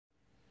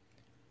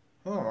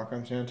Hello,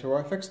 welcome to where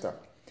I fix stuff.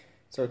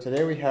 So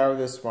today we have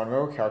this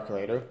Monroe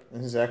calculator.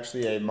 This is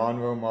actually a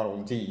Monroe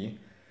Model D,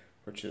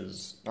 which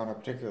is not a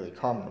particularly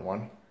common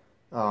one.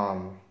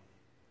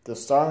 The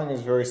styling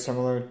is very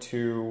similar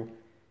to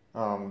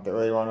the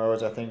early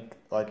Monroes, I think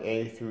like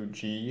A through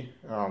G.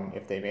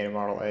 If they made a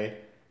Model A,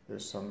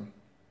 there's some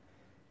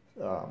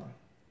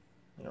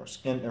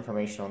scant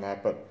information on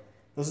that, but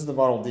this is the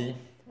Model D.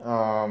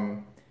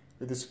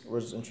 This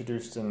was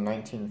introduced in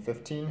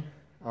 1915,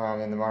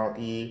 and the Model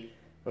E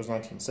was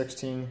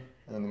 1916,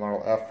 and then the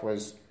Model F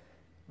was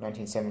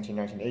 1917,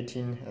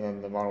 1918, and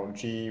then the Model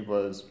G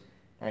was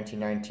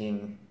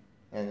 1919,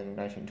 and then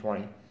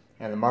 1920.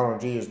 And the Model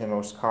G is the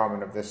most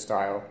common of this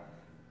style.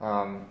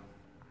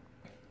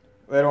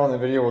 Later on in the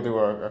video, we'll do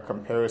a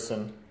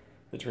comparison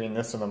between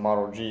this and the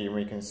Model G, and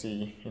we can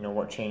see,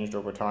 what changed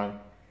over time,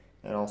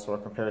 and also a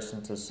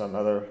comparison to some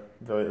other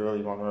very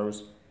early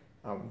Monroes.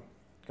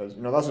 Because,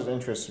 that's what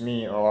interests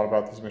me a lot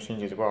about these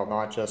machines as well,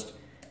 not just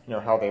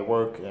how they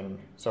work and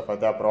stuff like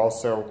that, but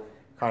also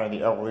kind of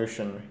the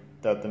evolution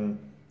that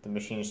the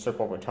machines took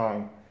over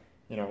time.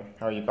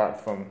 How you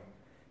got from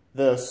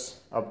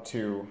this up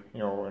to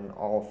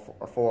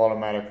a full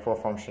automatic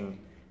 4-function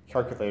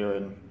calculator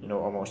in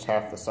almost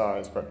half the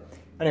size. But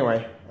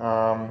anyway,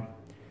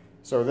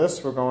 so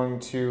this we're going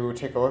to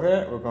take a look at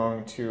it. We're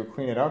going to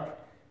clean it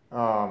up.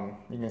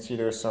 You can see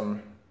there's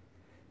some.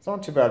 It's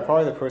not too bad.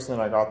 Probably the person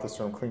that I got this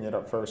from cleaned it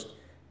up first.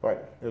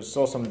 But there's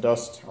still some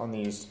dust on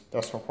these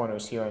decimal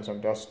pointers here and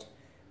some dust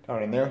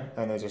down in there,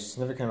 and there's a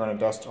significant amount of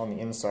dust on the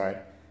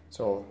inside.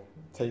 So I'll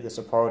take this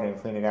apart and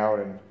clean it out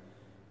and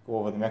go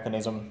over the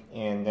mechanism,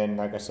 and then,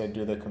 like I said,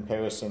 do the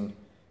comparison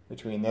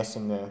between this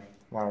and the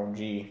Model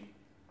G.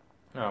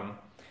 And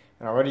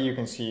already you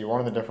can see one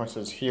of the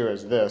differences here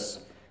is this.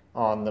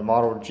 On the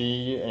Model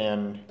G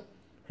and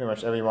pretty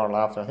much every model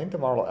after, I think the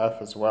Model F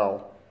as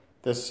well,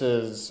 this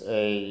is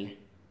a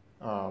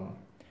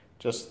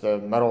just the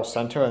metal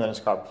center, and then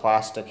it's got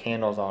plastic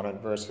handles on it,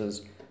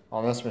 versus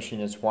on this machine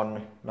it's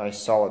one nice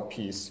solid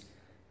piece.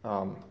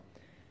 You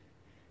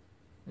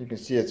can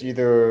see it's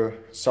either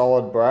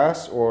solid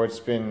brass or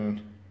it's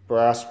been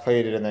brass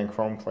plated and then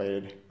chrome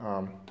plated.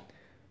 Not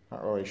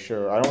really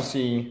sure. I don't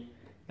see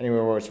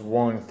anywhere where it's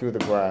worn through the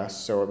brass,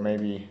 so it may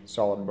be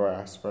solid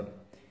brass. But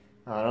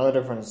another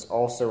difference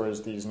also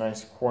is these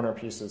nice corner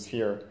pieces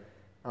here.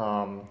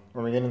 When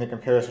we get into the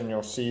comparison,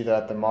 you'll see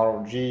that the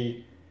Model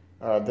G,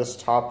 this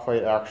top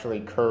plate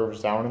actually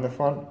curves down in the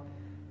front,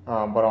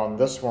 but on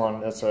this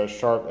one it's a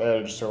sharp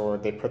edge, so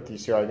they put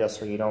these here, I guess,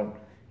 so you don't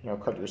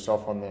cut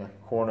yourself on the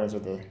corners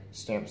of the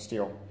stamped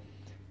steel.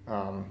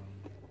 Another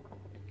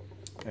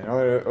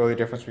early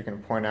difference we can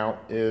point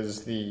out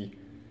is the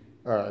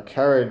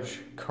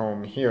carriage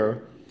comb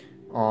here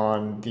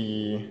on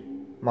the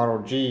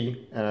Model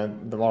G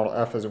and the Model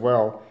F as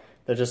well.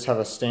 They just have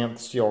a stamped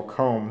steel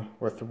comb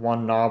with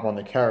one knob on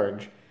the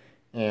carriage,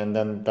 and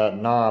then that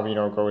knob,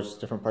 goes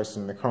different places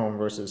in the comb,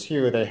 versus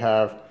here they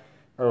have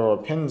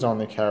pins on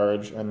the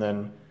carriage and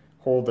then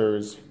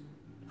holders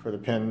for the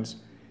pins.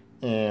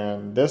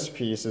 And this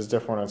piece is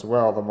different as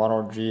well. The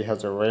Model G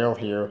has a rail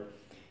here,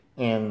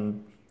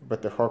 and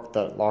with the hook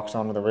that locks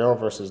onto the rail,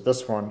 versus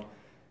this one,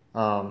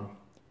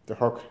 the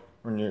hook,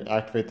 when you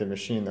activate the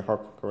machine, the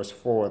hook goes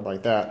forward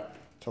like that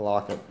to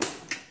lock it,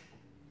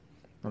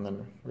 and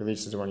then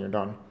releases when you're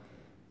done.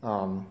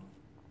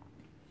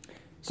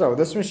 So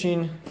this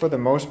machine, for the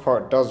most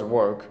part, does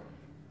work.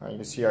 You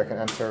can see I can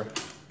enter,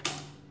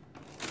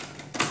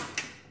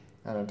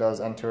 and it does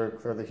enter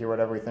clearly here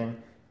with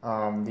everything. The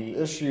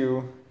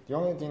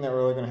only thing that we're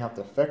really going to have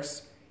to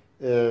fix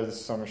is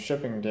some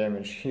shipping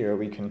damage here.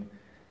 We can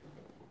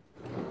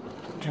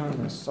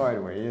turn this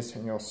sideways,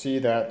 and you'll see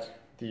that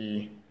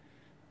the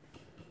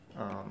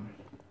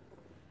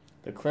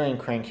clearing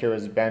crank here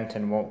is bent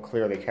and won't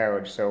clear the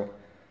carriage. So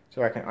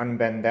I can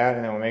unbend that,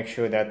 and then we'll make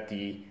sure that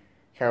the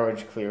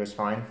carriage clears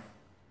fine.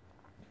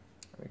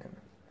 We can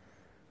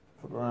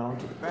flip around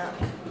to the back.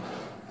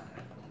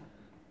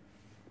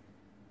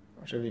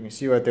 Not sure if you can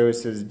see right there, it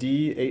says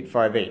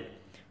D858.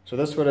 So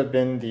this would have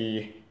been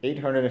the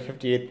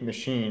 858th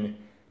machine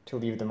to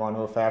leave the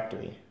Monroe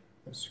factory.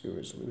 The screw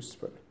is loose,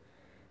 but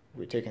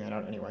we're taking that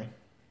out anyway.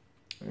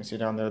 You can see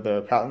down there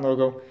the patent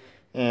logo,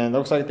 and it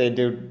looks like they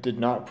did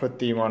not put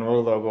the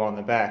Monroe logo on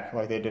the back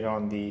like they did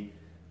on the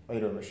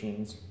later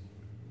machines.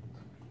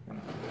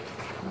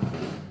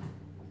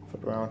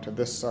 Flip around to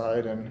this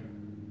side, and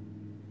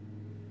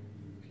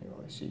you can't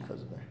really see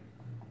because of the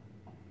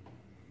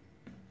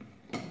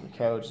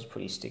carriage is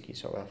pretty sticky,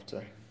 so I'll have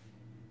to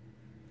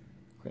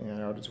clean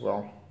that out as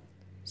well.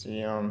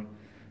 See,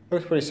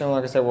 looks pretty similar.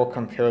 Like I said, we'll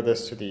compare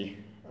this to the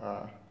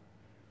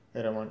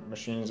later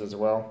machines as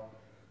well.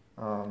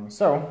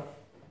 So,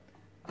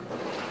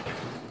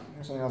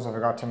 there's something else I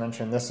forgot to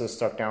mention. This is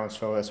stuck down,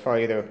 so it's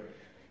probably either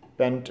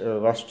bent or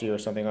rusty or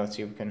something. Let's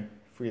see if we can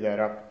free that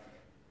up.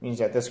 It means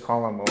that this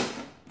column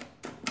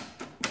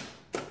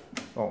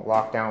won't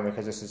lock down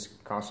because this is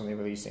constantly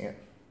releasing it.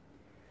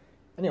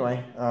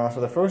 Anyway, so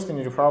the first thing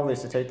you do probably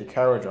is to take the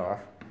carriage off,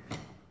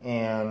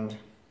 and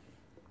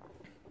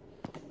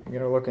you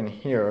get a look in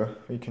here,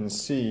 we can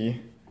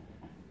see,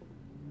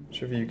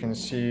 if you can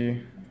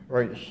see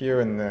right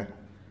here in the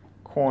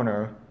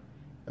corner,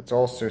 it's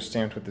also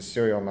stamped with the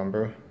serial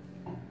number,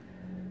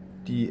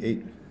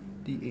 D858,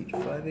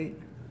 I think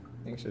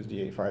it says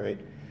D858.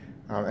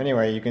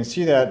 Anyway, you can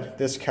see that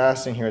this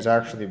casting here is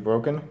actually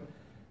broken.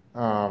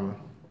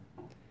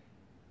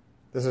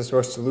 This is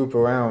supposed to loop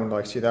around,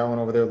 like see that one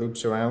over there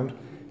loops around.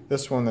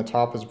 This one, the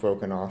top is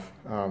broken off.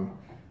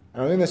 I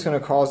don't think that's going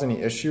to cause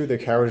any issue. The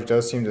carriage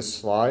does seem to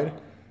slide,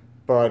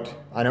 but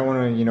I don't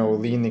want to, you know,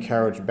 lean the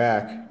carriage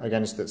back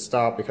against its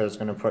stop because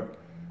it's going to put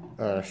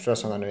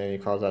stress on it and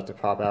maybe cause that to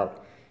pop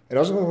out. It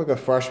doesn't look like a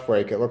fresh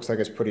brake. It looks like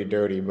it's pretty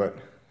dirty, but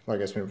like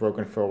it's been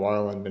broken for a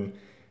while and been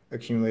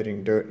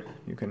accumulating dirt.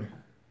 You can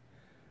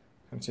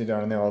see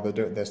down in there all the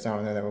dirt that's down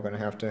in there that we're going to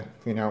have to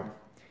clean out.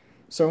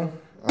 So,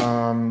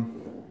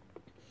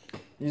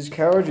 these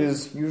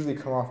carriages usually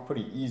come off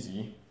pretty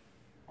easy.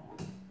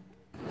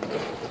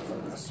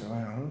 Flip this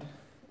around.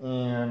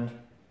 And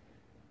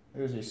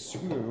there's a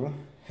screw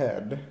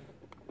head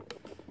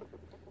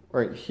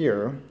right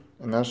here,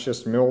 and that's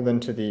just milled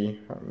into the,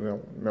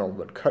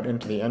 but cut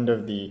into the end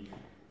of the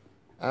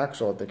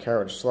axle that the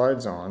carriage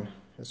slides on.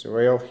 This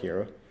rail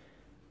here.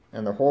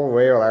 And the whole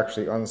rail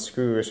actually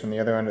unscrews from the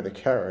other end of the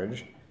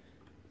carriage,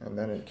 and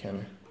then it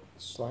can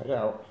slide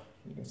out.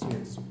 You can see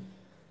it's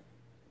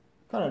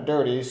kind of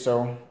dirty,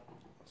 so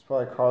it's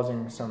probably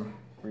causing some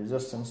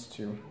resistance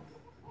to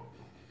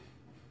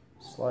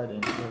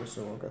sliding through,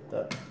 so we'll get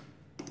that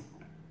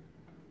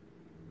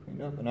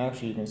cleaned up. And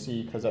actually you can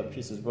see, because that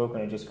piece is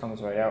broken, it just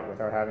comes right out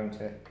without having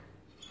to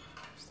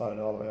slide it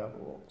all the way up.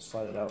 We'll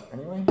slide it out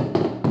anyway.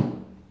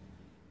 You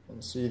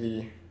can see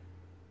the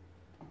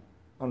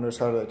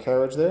underside of the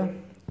carriage there,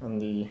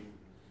 and the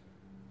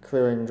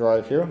clearing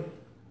drive here.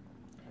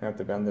 I have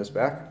to bend this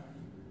back.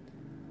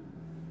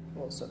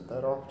 We'll set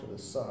that off to the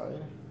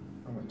side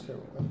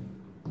momentarily.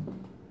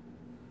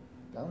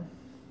 Down.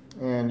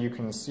 And you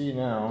can see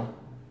now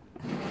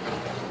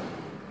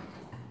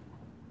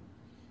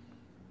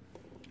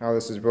how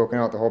this is broken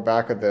out. The whole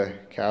back of the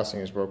casting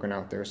is broken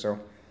out there. So,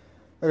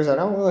 like I said,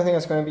 I don't really think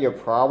it's going to be a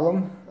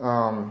problem.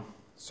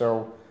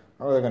 So,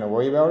 I'm not really going to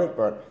worry about it,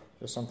 but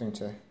just something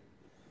to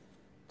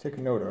take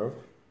note of.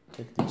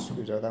 Take these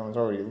screws out. That one's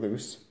already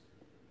loose.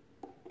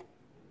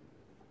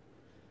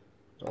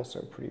 It's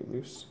also pretty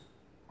loose.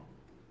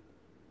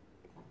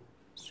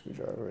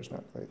 Screwdriver is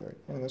not quite right.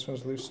 And this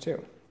one's loose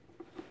too.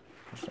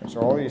 So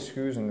all these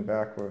screws in the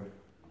back were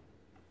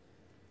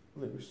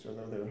loose,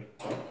 although they're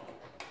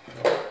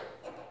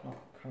not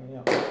coming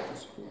out.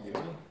 This screw here.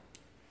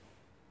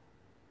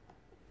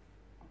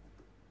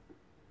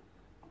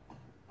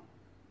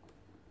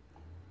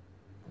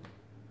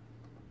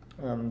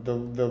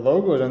 The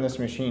logos on this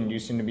machine do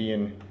seem to be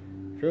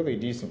in fairly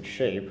decent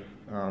shape.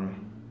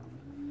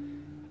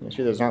 You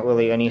see there's not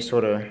really any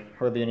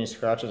hardly any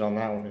scratches on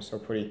that one. It's still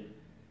pretty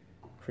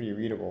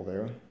readable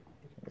there.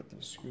 You can get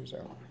these screws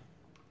out.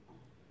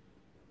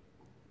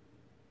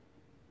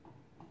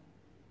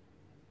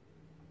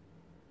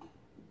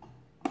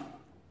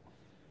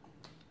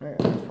 Alright,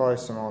 there's probably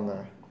some on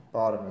the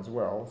bottom as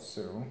well,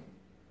 so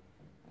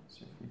let's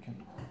see if we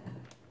can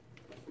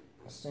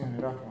stand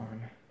it up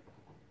on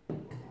the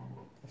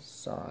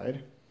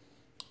side.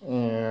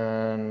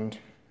 And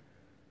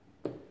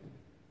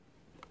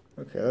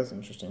okay, that's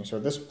interesting. So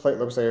this plate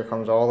looks like it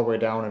comes all the way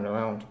down and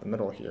around to the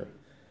middle here,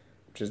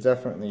 which is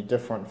definitely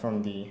different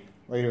from the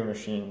later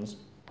machines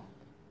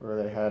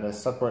where they had a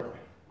separate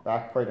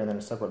back plate and then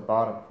a separate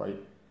bottom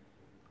plate.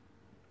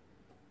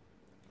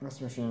 This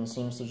machine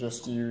seems to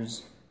just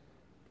use,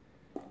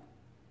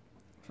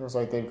 feels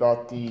like they've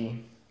got the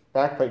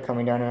back plate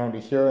coming down around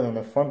to here, and then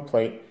the front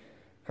plate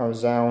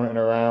comes down and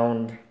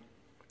around.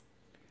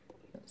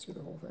 Can't see the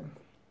whole thing.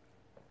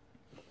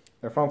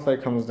 The front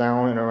plate comes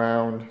down and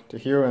around to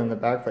here, and the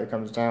back plate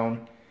comes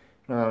down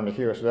and around to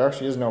here. So there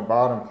actually is no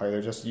bottom plate.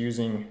 They're just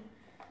using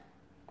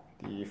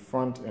the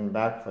front and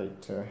back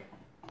plate to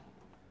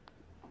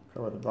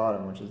cover the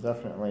bottom, which is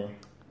definitely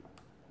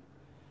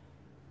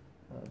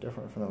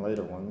different from the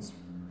later ones.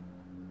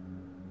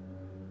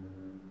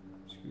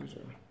 Screws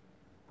are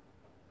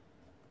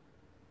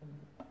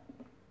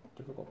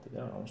difficult to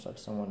get on, almost like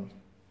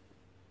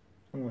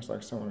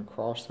someone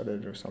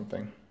cross-threaded or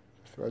something.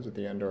 The threads at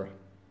the end are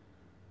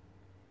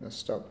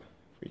messed up.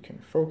 If we can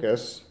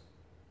focus,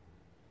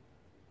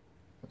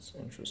 that's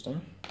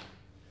interesting.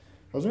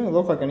 Doesn't really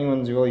look like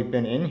anyone's really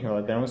been in here.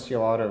 Like I don't see a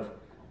lot of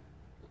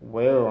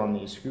wear on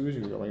these screws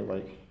really.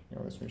 Like, you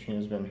know, this machine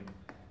has been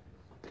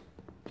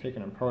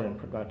taken apart and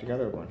put back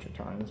together a bunch of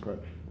times,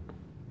 but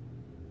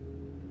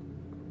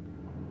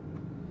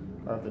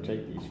I have to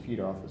take these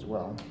feet off as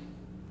well.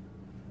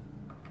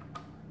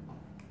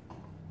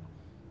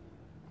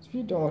 These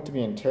feet don't look to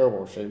be in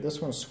terrible shape.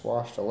 This one's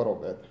squashed a little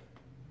bit.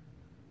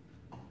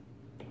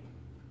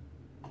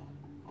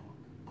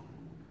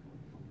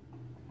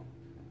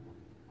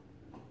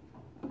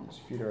 These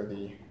feet are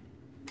the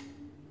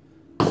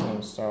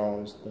same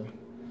style as the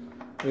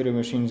later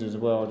machines as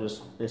well,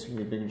 just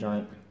basically big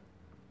giant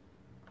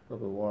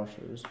rubber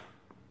washers.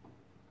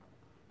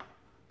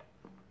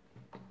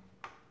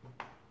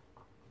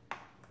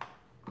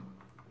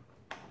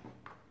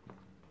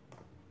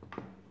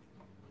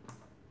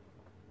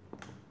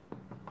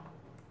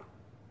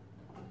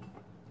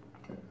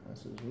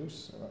 this is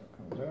loose, so that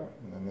comes out,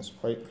 and then this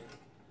plate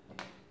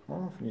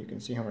off, and you can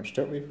see how much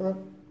dirt we put.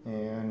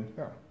 And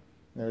yeah,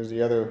 there's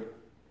the other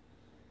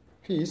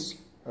piece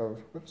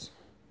of, whoops,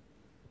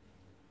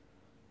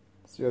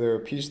 it's the other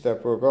piece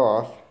that broke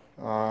off.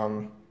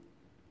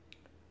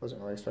 Wasn't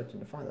really expecting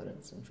to find that.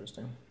 It's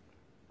interesting.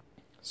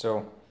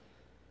 So,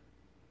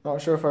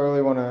 not sure if I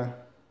really want to.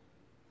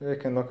 Maybe I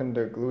can look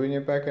into gluing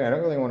it back in. I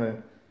don't really want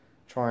to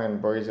try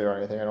and braze it or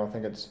anything. I don't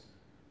think it's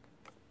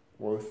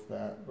worth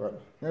that.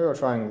 But maybe I'll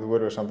try and glue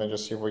it or something,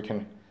 just see if we can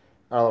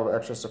add a little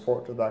extra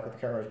support to the back of the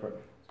carriage.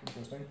 But it's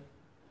interesting. You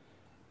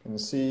can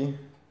see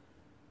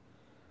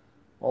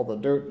all the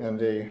dirt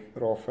and a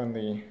little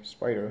friendly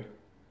spider.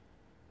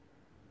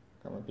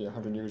 That might be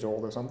 100 years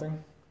old or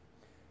something.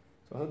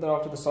 So I'll set that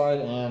off to the side,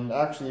 and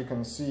actually you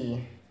can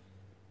see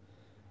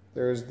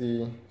there's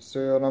the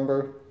serial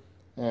number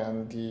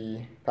and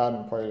the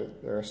patent plate,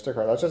 or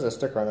sticker. That's just a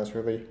sticker that's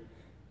really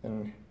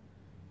in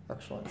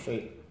excellent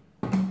shape.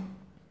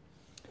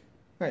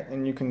 Right,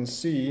 and you can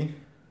see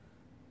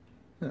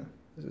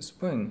there's a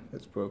spring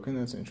that's broken.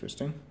 That's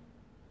interesting.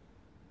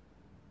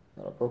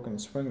 Got a broken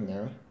spring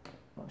there.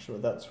 Not sure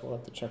what that's for. We'll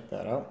have to check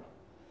that out.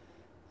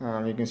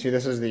 You can see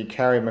this is the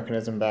carry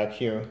mechanism back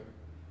here.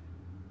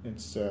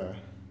 It's we'll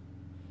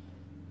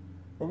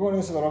go into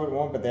this a little bit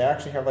more, but they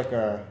actually have like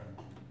a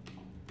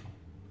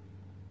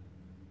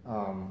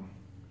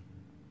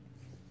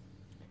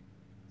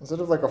instead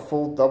of like a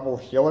full double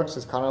helix,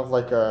 it's kind of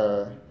like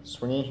a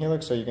swinging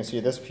helix. So you can see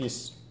this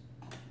piece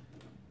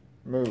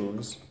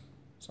moves.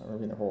 It's not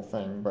moving the whole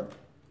thing, but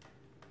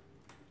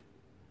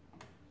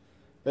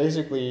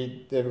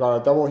basically they've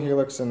got a double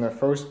helix in the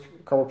first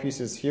couple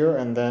pieces here,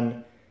 and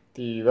then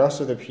the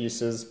rest of the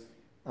pieces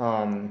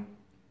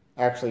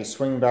actually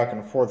swing back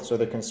and forth, so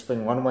they can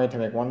swing one way to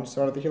make one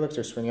side of the helix,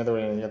 or swing the other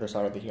way to the other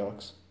side of the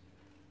helix.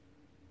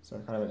 So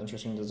kind of an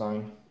interesting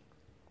design.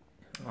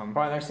 Probably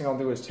the next thing I'll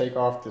do is take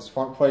off this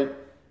front plate.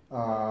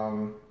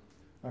 Not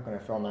going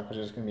to film that because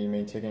it's going to be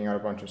me taking out a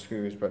bunch of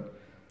screws, but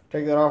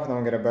take that off and then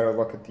we'll get a better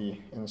look at the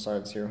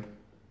insides here.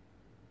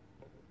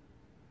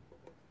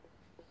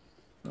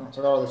 So I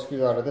got all the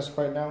screws out of this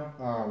plate now.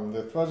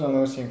 The threads on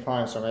those seem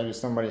fine, so maybe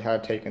somebody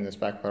had taken this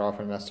back plate off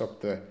and messed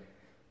up the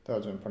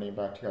threads when putting it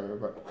back together,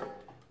 but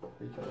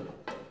we can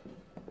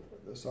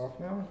put this off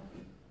now.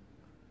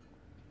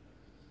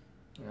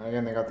 And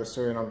again, they got the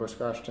serial number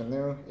scratched in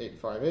there,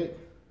 858.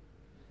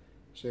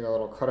 So you got a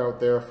little cutout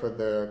there for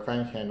the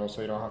crank handle,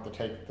 so you don't have to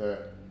take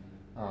the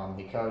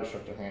carriage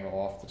shifter handle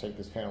off to take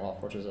this panel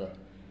off, which is a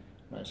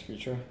nice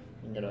feature. You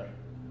can get a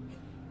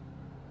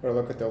better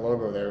look at the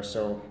logo there.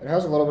 So it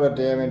has a little bit of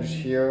damage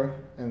here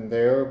and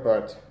there,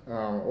 but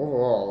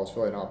overall it's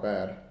really not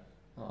bad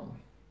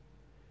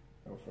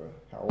for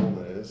how old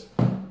it is.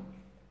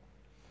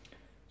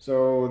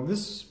 So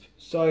this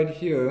side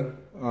here,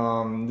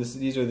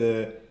 these are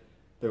the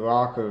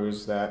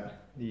rockers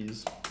that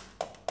these.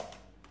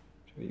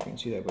 You can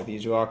see that, but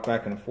these rock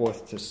back and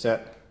forth to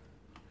set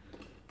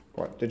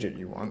what digit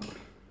you want.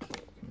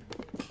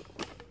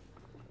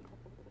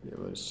 Be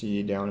able to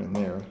see down in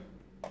there.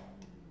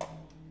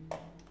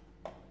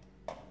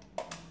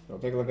 So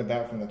take a look at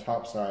that from the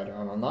top side.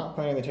 I'm not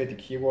planning to take the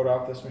keyboard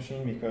off this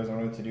machine because in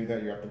order to do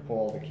that you have to pull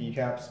all the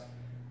keycaps,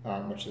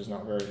 which is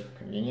not very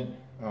convenient.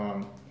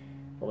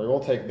 But we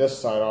will take this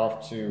side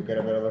off to get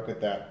a better look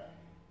at that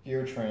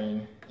gear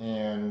train,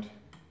 and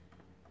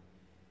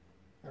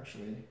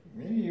actually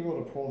maybe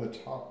able to pull the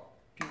top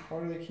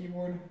part of the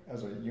keyboard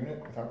as a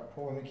unit without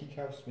pulling the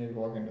keycaps. Maybe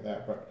we'll look into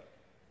that, but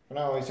for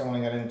now at least I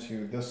want to get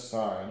into this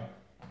side.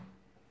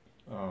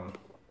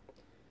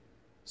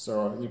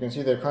 So you can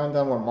see they've kind of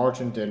done what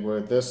Marchant did,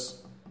 where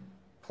this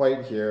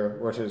plate here,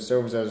 which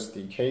serves as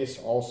the case,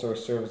 also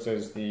serves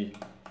as the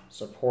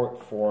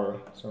support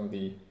for some of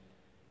the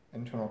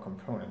internal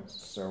components.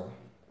 So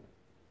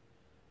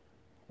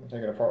I'll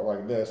take it apart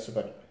like this so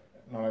that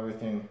not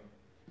everything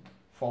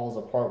falls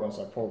apart once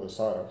I pull this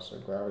side off, so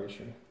gravity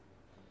should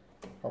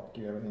help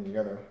keep everything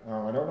together.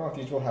 I don't know if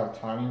these will have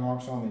timing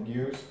marks on the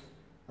gears.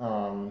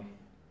 All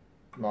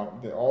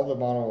the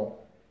Model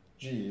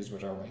Gs,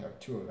 which I only have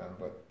 2 of them,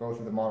 but both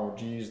of the Model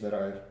Gs that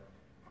I've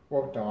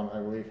worked on, I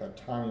believe, had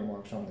timing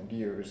marks on the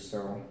gears,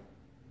 so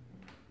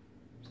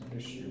it's an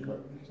issue.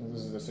 But since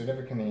this is a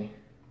significantly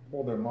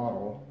older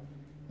model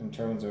in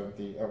terms of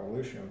the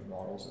evolution of the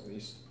models, at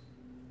least,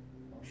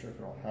 I'm not sure if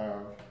it'll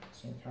have the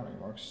same timing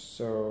marks.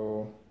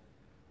 So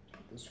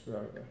the screw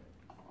out of the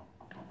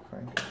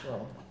crank as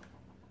well.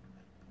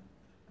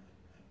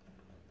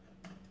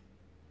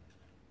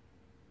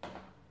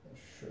 It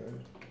should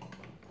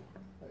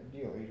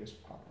ideally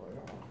just pop right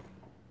off.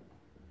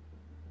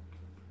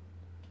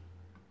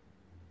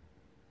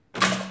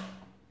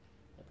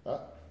 Like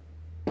that.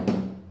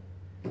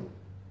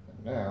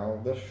 And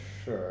now this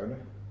should.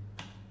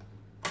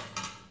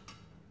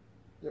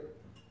 Yep.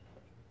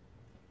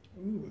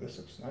 Ooh, this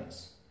looks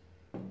nice.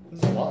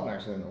 This is a lot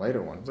nicer than the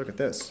later ones. Look at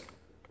this.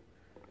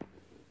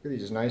 Look at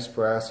these nice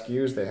brass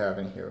gears they have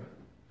in here.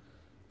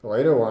 The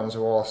later ones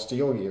are all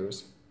steel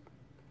gears.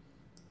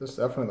 This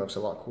definitely looks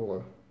a lot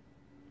cooler.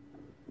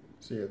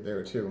 See it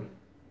there too.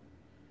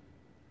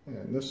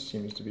 And this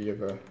seems to be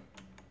of a...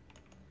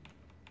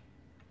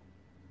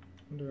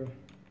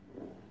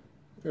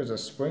 There's a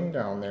spring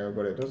down there,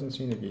 but it doesn't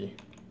seem to be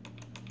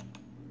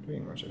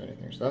doing much of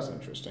anything, so that's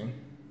interesting.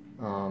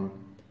 You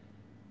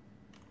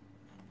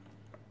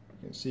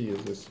can see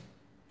is this...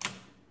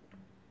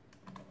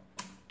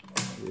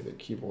 Maybe the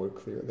keyboard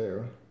clear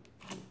there.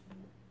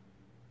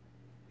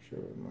 Sure,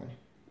 my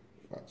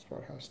flat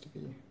spot has to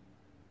be.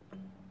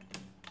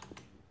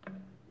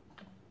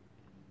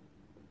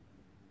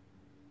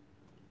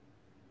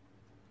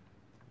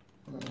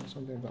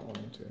 Something's not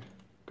wanting to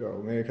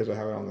go. Maybe because I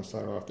have it on the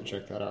side, I'll have to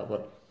check that out.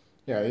 But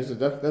yeah, this is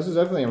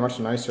definitely a much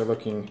nicer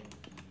looking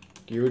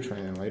gear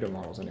train than later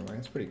models anyway.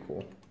 It's pretty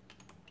cool.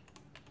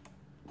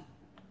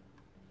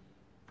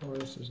 Oh,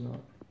 this is not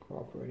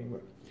cooperating,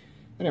 but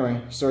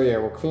anyway, so yeah,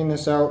 we'll clean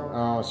this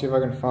out, see if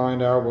I can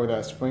find out where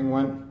that spring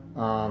went,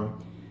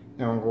 and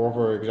we'll go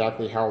over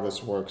exactly how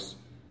this works.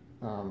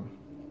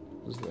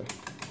 This is the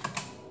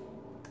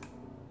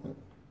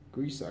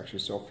grease actually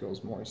still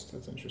feels moist.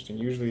 That's interesting.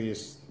 Usually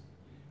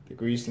the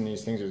grease in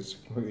these things is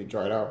completely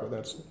dried out, but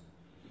that's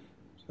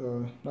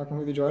not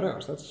completely dried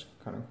out, so that's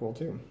kind of cool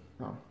too.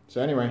 So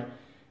anyway,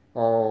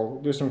 I'll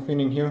do some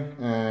cleaning here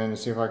and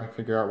see if I can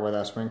figure out where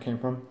that spring came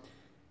from,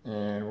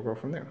 and we'll go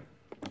from there.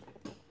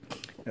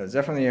 Yeah, it's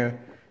definitely a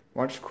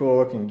much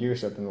cooler looking gear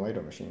set than the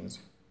later machines.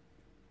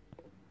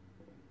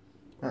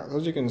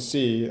 As you can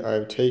see,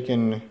 I've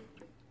taken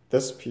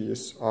this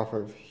piece off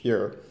of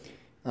here.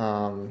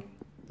 I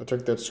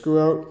took that screw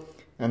out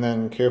and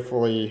then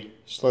carefully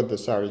slid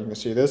this out. You can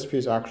see this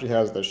piece actually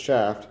has the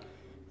shaft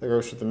that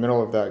goes to the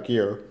middle of that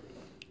gear.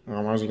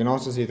 As you can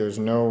also see, there's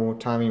no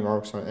timing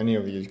marks on any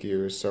of these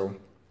gears, so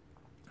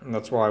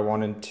that's why I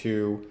wanted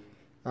to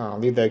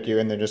leave that gear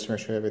in there just to make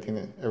sure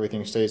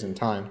everything stays in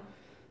time.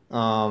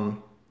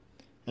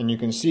 And you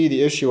can see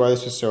the issue why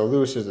this is so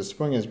loose is the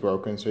spring is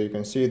broken. So you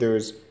can see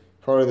there's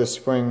part of the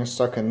spring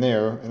stuck in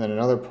there and then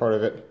another part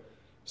of it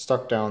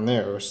stuck down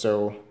there.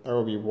 So that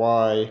would be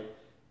why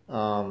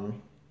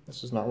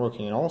this is not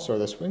working. And also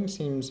the spring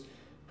seems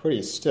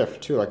pretty stiff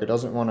too. Like it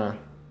doesn't want to,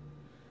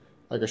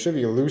 like it should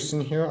be loose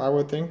in here, I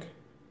would think.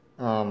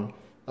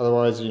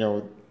 Otherwise, you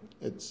know,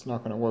 it's not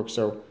going to work.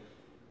 So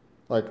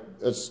like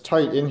it's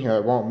tight in here,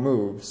 it won't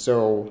move.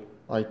 So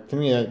like to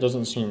me that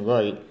doesn't seem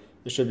right.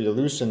 It should be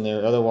loose in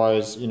there,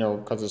 otherwise, you know,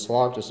 because it's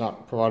locked, it's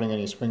not providing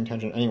any spring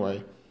tension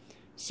anyway.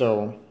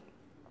 So,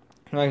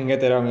 if I can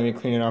get that out, maybe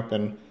clean it up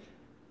and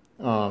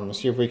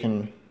see if we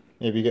can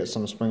maybe get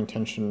some spring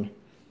tension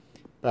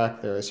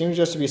back there. It seems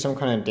just to be some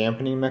kind of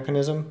dampening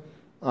mechanism.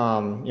 You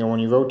know, when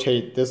you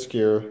rotate this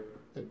gear,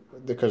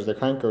 because the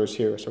crank goes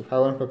here, so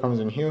power input comes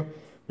in here,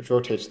 which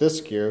rotates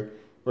this gear,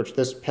 which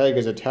this peg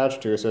is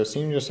attached to, so it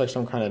seems just like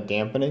some kind of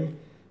dampening.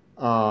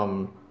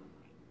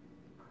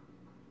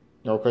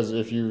 You know, because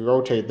if you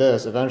rotate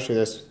this, eventually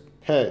this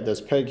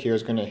peg here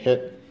is going to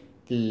hit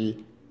the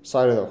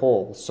side of the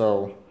hole.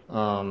 So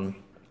I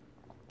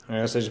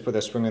guess I just put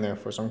the spring in there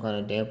for some kind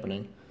of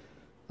dampening.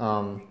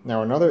 Now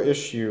another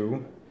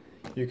issue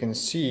you can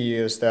see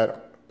is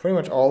that pretty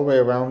much all the way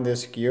around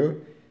this gear,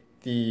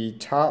 the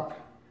top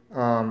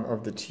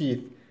of the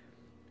teeth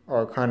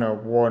are kind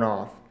of worn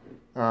off.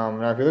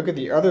 Now if you look at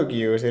the other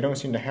gears, they don't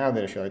seem to have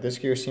that issue. Like this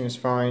gear seems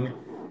fine,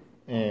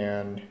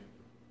 and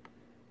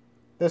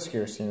this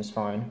gear seems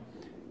fine.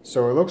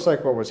 So it looks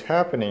like what was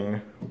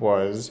happening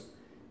was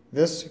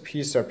this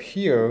piece up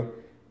here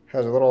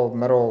has a little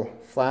metal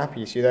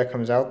flappy. See that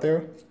comes out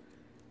there?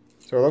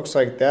 So it looks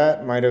like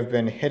that might have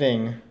been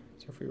hitting.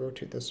 So if we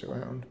rotate this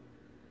around.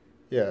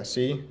 Yeah,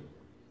 see?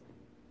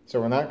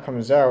 So when that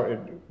comes out, it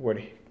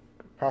would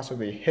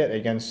possibly hit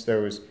against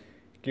those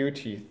gear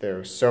teeth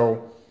there.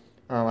 So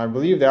I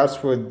believe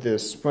that's where the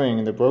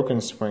spring, the broken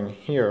spring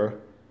here,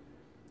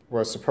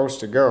 was supposed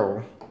to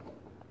go.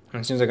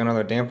 It seems like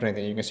another dampening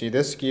thing. You can see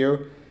this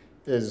gear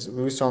is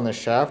loose on the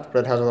shaft,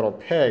 but it has a little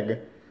peg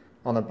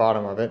on the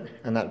bottom of it,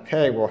 and that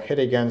peg will hit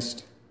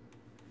against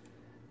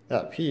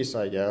that piece,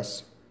 I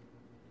guess.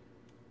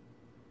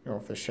 You know,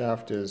 if the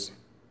shaft is,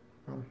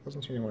 well,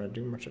 doesn't seem to want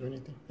to do much of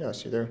anything. Yeah,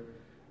 see there?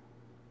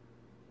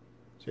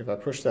 See if I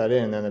push that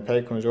in, then the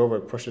peg comes over,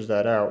 it pushes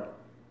that out.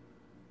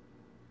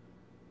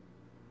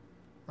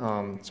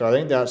 So I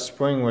think that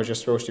spring was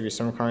just supposed to be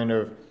some kind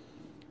of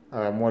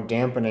more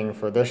dampening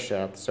for this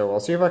shaft. So I'll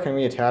see if I can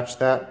reattach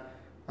that.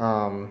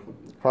 Probably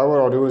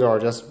what I'll do is I'll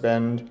just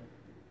bend,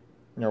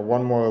 you know,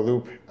 one more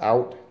loop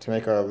out to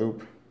make a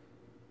loop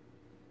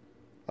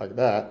like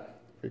that.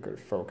 If we could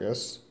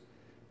focus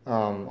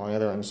on the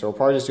other end. So I'll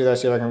probably just do that,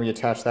 see if I can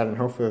reattach that, and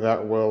hopefully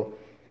that will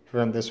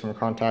prevent this from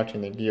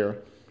contacting the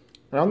gear.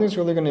 I don't think it's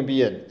really going to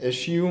be an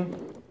issue.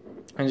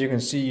 As you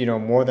can see, you know,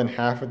 more than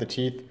half of the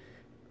teeth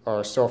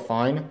are still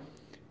fine.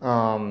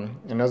 And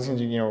it doesn't seem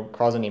to, you know,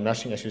 cause any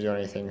meshing issues or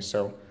anything,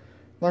 so I'm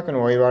not going to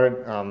worry about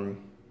it.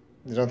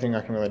 There's nothing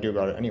I can really do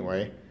about it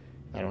anyway.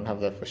 I don't have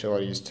the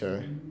facilities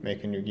to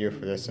make a new gear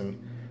for this, and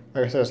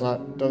like I said,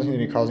 doesn't seem to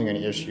be causing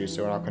any issues,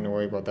 so we're not going to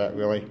worry about that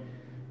really.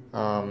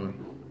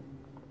 I'm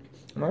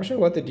not sure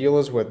what the deal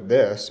is with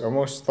this.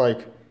 Almost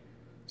like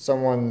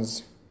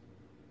someone's,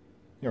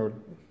 you know,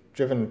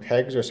 driven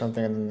pegs or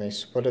something, and then they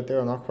split it there.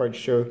 I'm not quite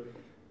sure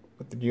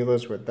what the deal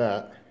is with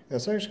that.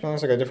 It's actually kind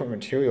of like a different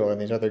material than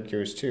these other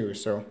gears too,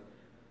 so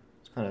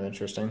it's kind of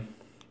interesting.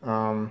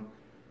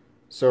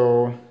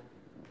 So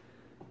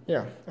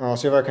yeah, I'll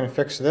see if I can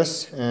fix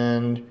this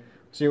and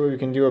see what we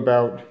can do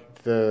about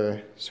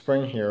the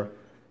spring here.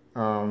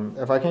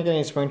 If I can't get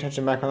any spring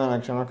tension back on that,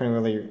 actually I'm not going to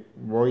really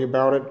worry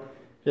about it.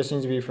 It just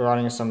needs to be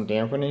providing some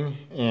dampening,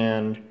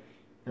 and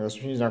this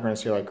machine's not going to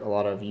see like a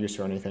lot of use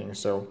or anything.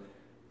 So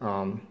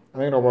I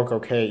think it'll work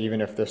okay even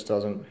if this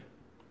doesn't.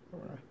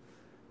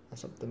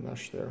 Mess up the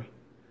mesh there.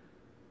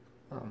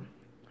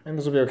 I think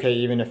this will be okay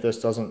even if this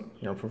doesn't,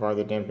 provide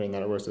the dampening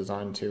that it was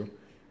designed to.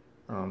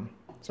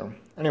 So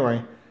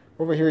anyway,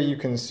 over here you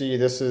can see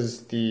this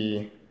is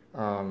the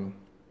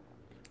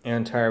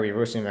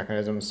anti-reversing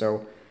mechanism.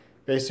 So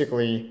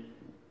basically,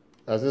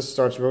 as this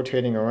starts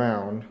rotating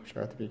around, which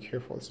I have to be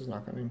careful, this is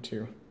not going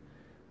to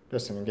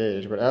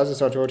disengage, but as it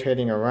starts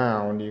rotating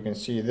around, you can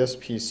see this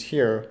piece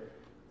here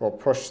will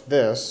push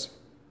this,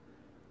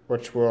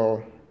 which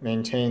will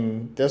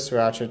maintain this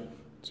ratchet.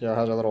 See how it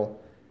has a little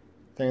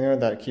thing there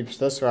that keeps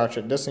this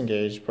ratchet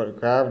disengaged, but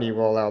gravity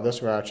will allow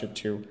this ratchet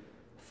to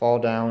fall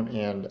down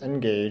and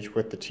engage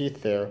with the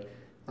teeth there,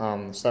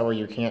 so that way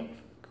you can't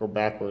go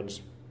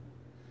backwards.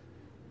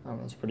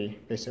 That's a pretty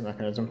basic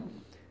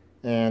mechanism.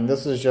 And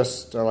this is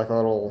just like a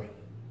little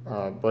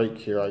brake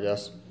here, I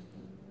guess,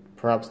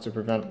 perhaps to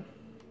prevent, I'm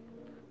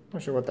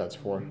not sure what that's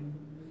for.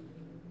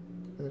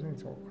 I think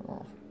it's all come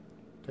off.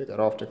 Take that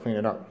off to clean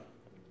it up.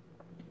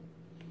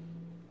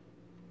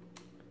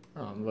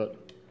 But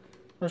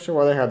I'm not sure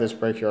why they have this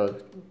brake here.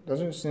 It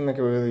doesn't seem like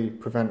it would really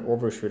prevent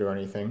overshoot or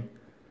anything.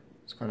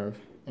 It's kind of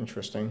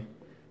interesting.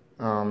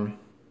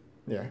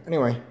 Yeah,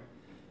 anyway.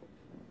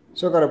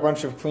 So I've got a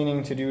bunch of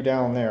cleaning to do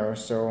down there,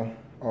 so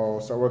I'll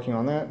start working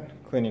on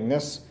that, cleaning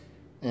this,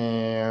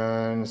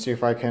 and see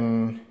if I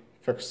can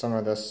fix some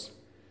of the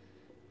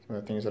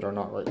things that are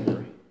not right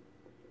here.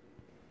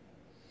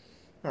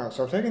 Alright,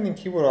 so I've taken the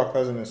keyboard off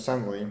as an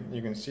assembly.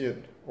 You can see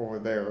it over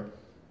there.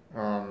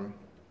 And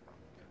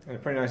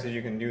it's pretty nice that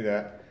you can do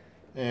that.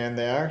 And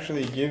they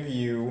actually give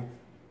you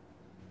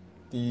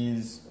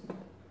these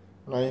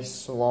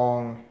nice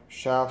long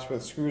shafts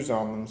with screws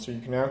on them, so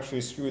you can actually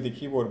screw the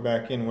keyboard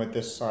back in with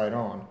this side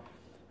on.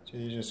 So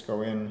you just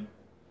go in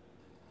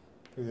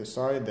through the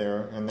side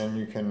there, and then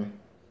you can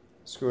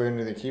screw it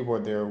into the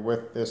keyboard there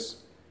with this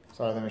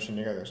side of the machine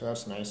together, so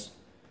that's nice.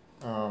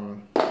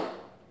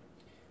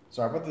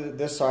 So I put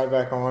this side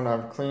back on.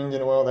 I've cleaned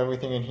and oiled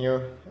everything in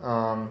here.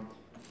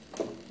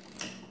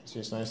 See,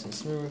 it's nice and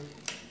smooth.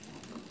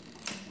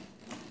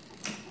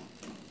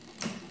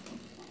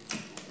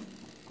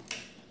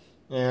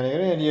 And to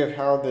get an idea of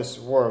how this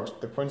works,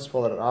 the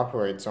principle that it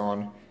operates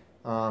on,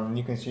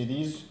 you can see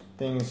these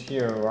things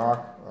here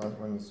rock. That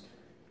one's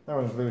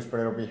loose, but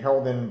it'll be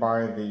held in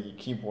by the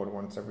keyboard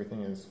once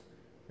everything is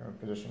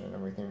positioned and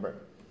everything.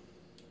 But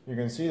you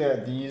can see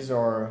that these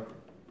are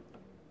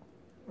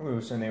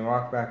loose and they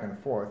rock back and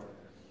forth.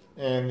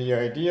 And the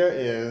idea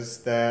is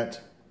that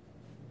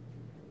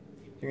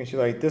you can see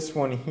like this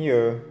one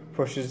here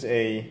pushes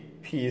a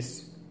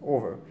piece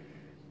over.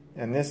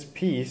 And this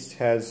piece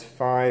has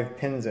 5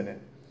 pins in it.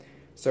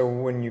 So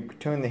when you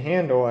turn the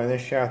handle and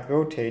this shaft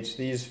rotates,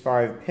 these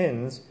 5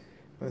 pins,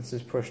 when this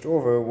is pushed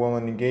over, will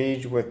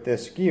engage with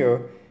this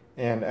gear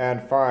and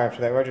add 5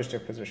 to that register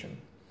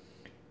position.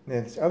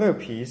 This other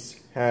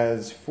piece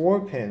has 4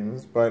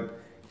 pins, but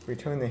if we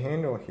turn the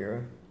handle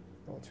here,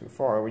 a little too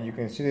far, well, you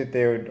can see that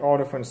they're all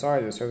different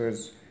sizes. So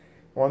there's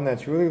one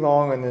that's really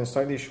long and then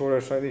slightly shorter,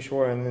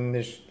 and then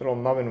this little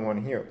nubbin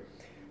one here.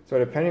 So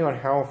depending on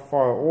how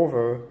far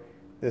over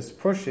this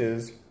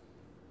pushes,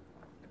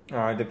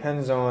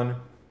 depends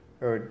on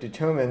or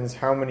determines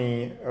how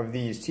many of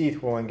these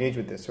teeth will engage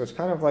with this. So it's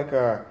kind of like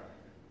a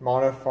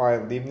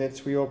modified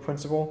Leibniz wheel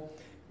principle,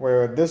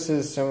 where this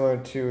is similar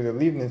to the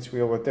Leibniz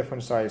wheel with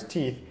different sized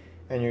teeth,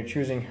 and you're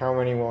choosing how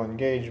many will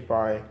engage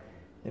by,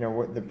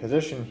 what the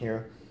position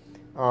here,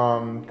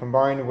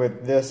 combined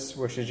with this,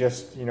 which is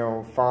just,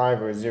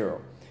 5 or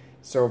 0.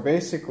 So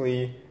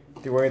basically,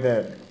 the way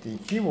that the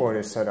keyboard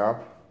is set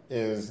up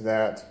is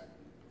that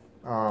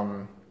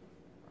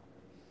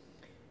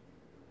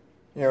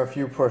if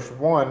you push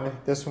 1,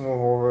 this will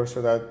move over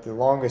so that the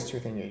longest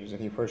tooth engages.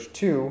 If you push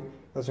 2,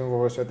 this will move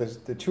over so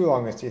that the 2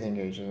 longest teeth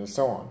engages, and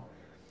so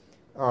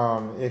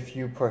on. If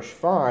you push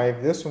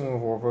 5, this will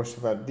move over so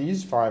that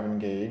these 5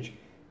 engage,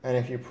 and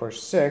if you push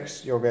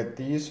 6, you'll get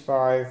these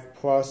 5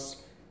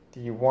 plus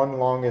the 1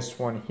 longest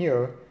one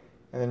here,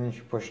 and then if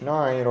you push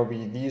 9, it'll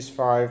be these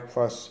 5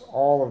 plus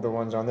all of the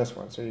ones on this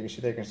one. So you can see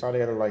they can slide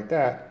together like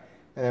that,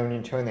 and then when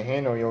you turn the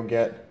handle, you'll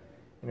get,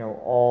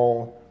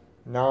 all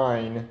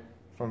 9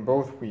 from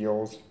both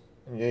wheels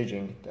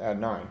engaging to add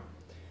 9.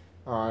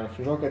 And if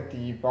you look at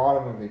the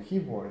bottom of the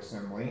keyboard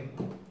assembly,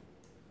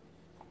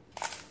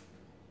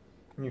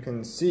 you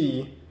can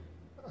see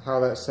how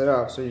that's set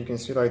up. So you can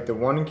see like the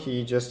one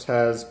key just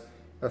has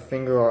a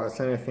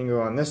center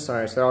finger on this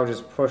side, so I'll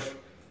just push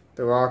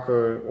the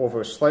rocker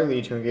over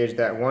slightly to engage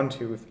that one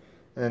tooth,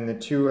 and then the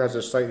 2 has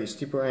a slightly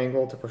steeper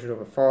angle to push it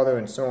over farther,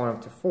 and so on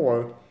up to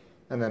 4.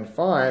 And then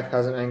 5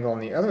 has an angle on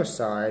the other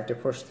side to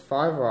push the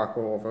 5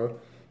 rocker over,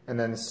 and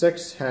then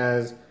 6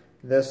 has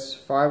this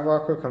 5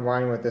 rocker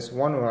combined with this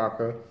 1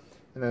 rocker,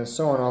 and then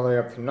so on all the way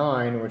up to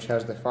 9, which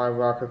has the 5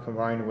 rocker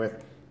combined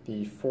with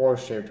the 4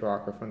 shaped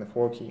rocker from the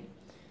 4 key.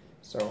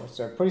 So it's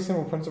a pretty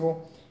simple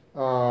principle.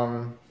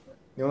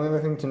 The only other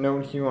thing to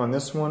note here on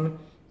this one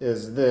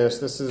is this.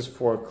 This is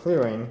for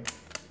clearing.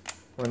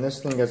 When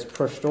this thing gets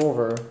pushed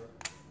over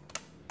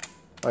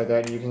like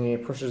that, you can see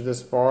it pushes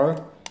this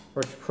bar,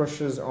 which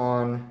pushes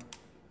on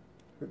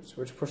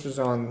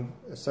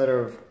a set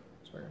of,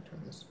 sorry, I'm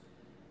turning this,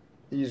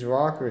 these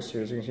rockers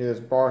here. So you can see this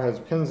bar has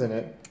pins in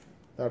it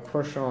that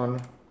push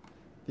on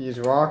these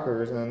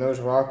rockers, and then those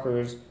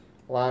rockers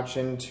latch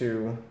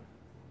into,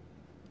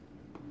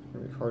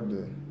 it's hard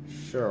to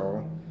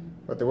show,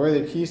 but the way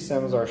the key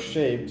stems are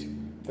shaped,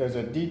 there's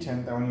a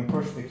detent that when you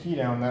push the key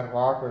down, that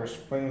rocker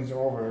springs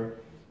over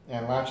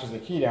and latches the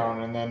key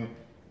down, and then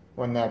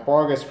when that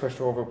bar gets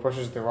pushed over,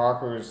 pushes the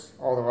rockers,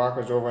 all the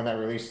rockers over, and that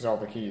releases all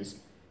the keys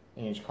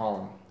in each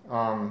column.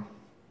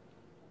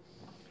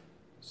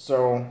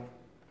 So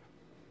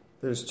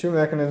there's 2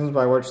 mechanisms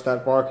by which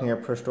that bar can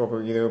get pushed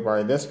over, either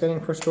by this getting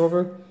pushed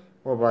over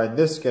or by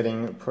this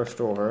getting pushed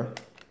over.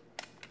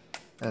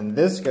 And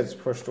this gets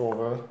pushed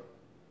over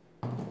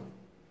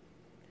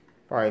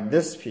by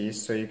this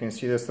piece, so you can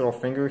see this little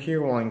finger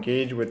here will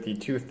engage with the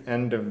toothed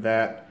end of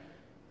that,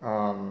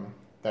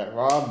 that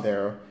rod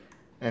there,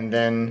 and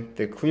then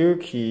the clear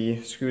key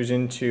screws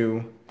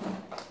into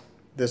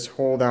this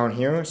hole down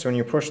here. So when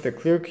you push the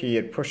clear key,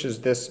 it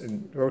pushes this, it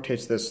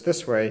rotates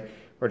this way,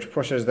 which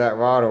pushes that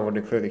rod over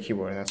to clear the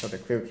keyboard, and that's how the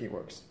clear key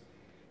works.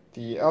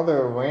 The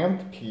other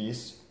ramped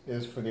piece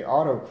is for the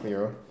auto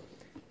clear.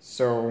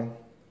 So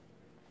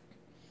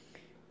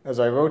as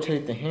I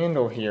rotate the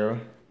handle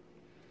here,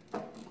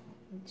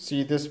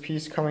 see this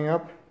piece coming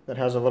up that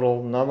has a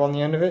little nub on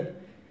the end of it?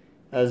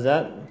 As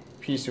that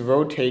piece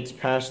rotates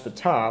past the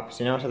top,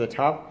 see now to the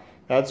top,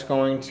 that's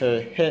going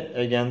to hit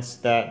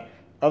against that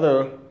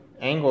other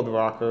angled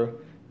rocker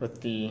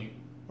with the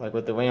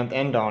ramped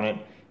end on it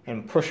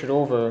and push it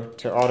over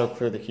to auto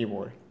clear the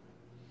keyboard.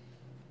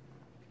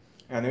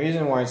 And the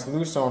reason why it's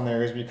loose on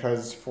there is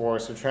because for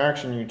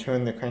subtraction you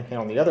turn the crank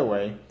handle the other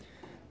way.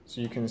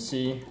 So you can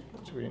see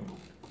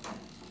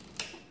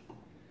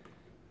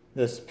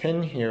this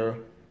pin here,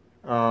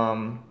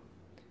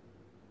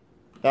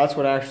 that's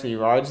what actually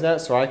rides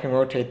that, so I can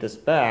rotate this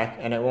back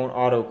and it won't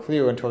auto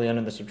clear until the end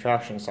of the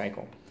subtraction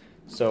cycle.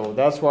 So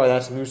that's why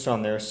that's loose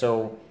on there,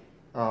 so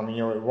you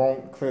know, it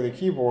won't clear the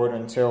keyboard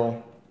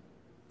until,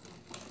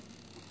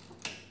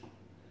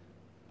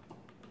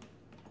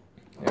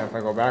 if I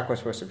go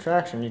backwards for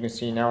subtraction, you can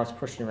see now it's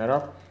pushing right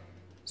up.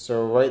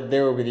 So right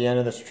there will be the end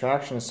of the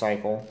subtraction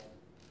cycle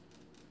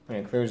when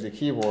it clears the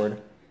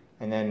keyboard,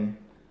 and then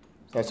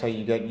that's how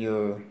you get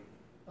your,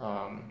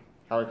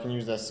 how it can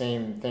use that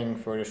same thing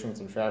for addition and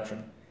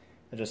subtraction.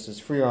 It just is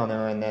free on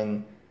there, and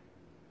then,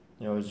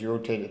 you know, as you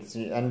rotate it, it's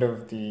the end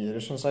of the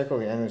addition cycle,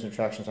 the end of the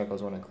subtraction cycle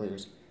is when it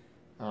clears.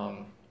 We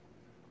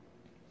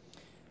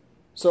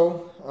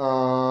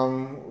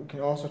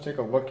can also take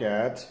a look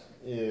at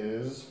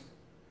is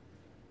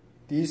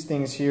these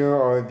things here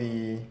are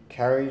the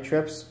carry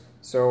trips.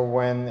 So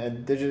when a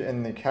digit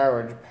in the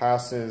carriage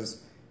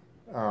passes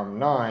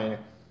 9,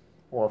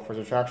 or for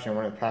subtraction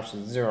when it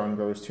passes 0 and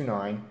goes to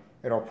 9,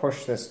 it'll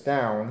push this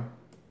down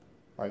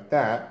like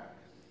that,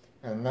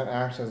 and that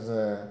acts as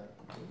a,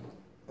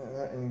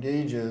 that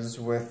engages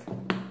with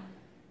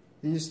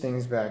these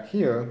things back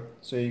here,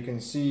 so you can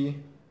see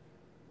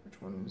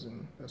which one is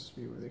in best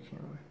view with the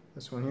camera.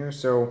 This one here.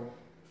 So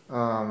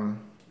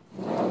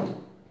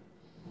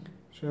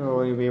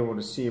sure you'll be able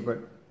to see, but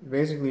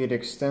basically it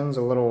extends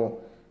a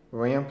little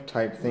ramp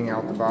type thing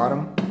out the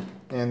bottom,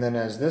 and then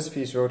as this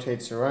piece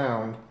rotates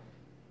around,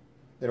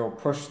 it'll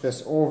push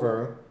this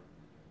over,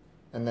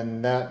 and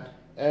then that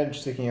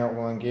edge sticking out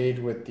will engage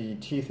with the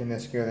teeth in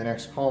this gear, the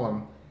next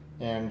column,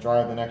 and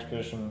drive the next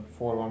position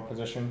forward 1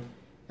 position.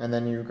 And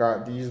then you've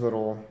got these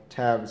little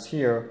tabs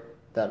here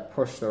that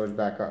push those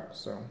back up.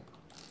 So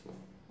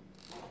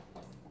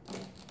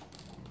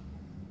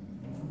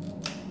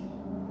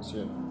you see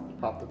it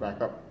popped it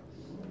back up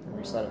and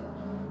reset it.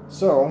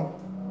 So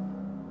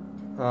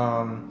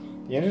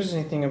the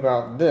interesting thing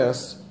about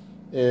this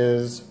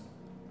is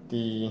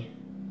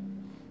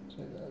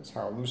that's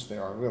how loose they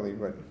are really,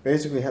 but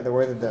basically the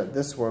way that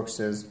this works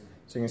is,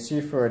 so you can see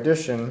for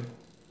addition,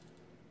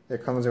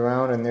 it comes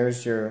around and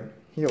there's your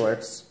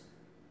helix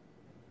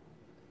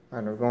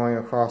kind of going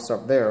across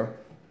up there,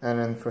 and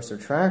then for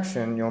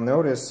subtraction you'll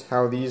notice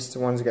how these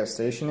ones get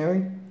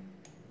stationary,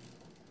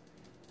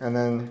 and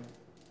then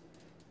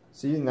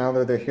see now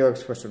they're the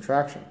helix for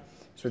subtraction.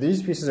 So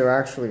these pieces are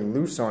actually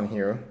loose on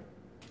here.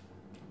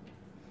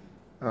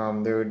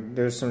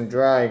 There's some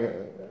drag,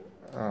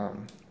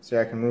 see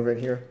I can move it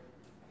here.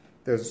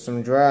 There's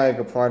some drag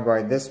applied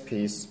by this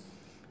piece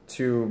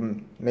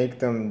to make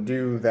them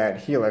do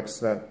that helix.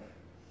 That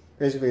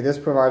basically this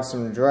provides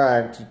some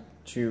drag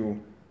to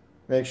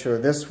make sure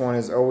this one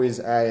is always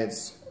at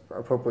its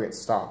appropriate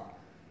stop.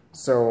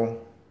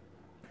 So,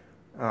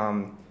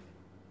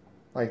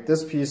 like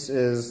this piece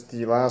is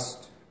the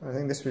last, I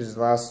think this piece is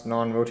the last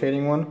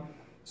non-rotating one.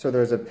 So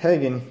there's a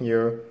peg in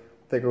here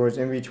that goes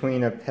in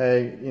between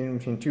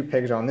two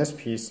pegs on this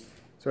piece,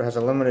 so it has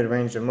a limited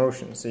range of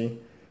motion, see?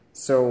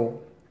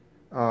 So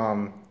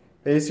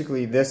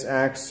basically this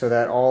acts so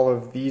that all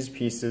of these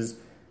pieces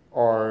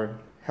are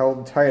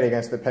held tight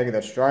against the peg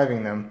that's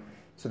driving them,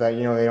 so that,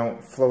 you know, they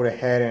don't float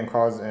ahead and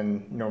cause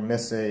and, you know,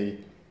 miss a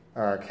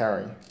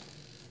carry.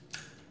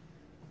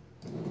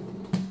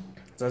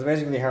 So that's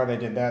basically how they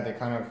did that. They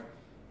kind of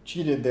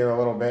cheated there a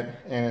little bit,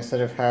 and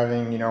instead of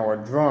having, you know, a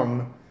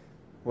drum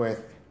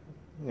with,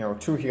 you know,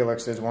 2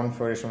 helixes, one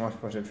for addition, one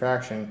for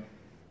subtraction,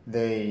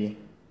 they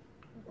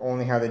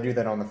only how they do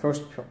that on the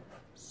first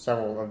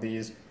several of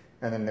these,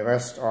 and then the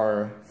rest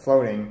are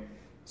floating,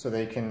 so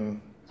they can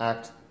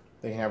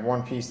have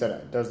one piece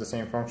that does the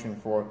same function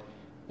for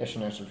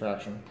addition and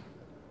subtraction.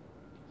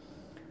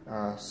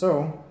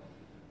 So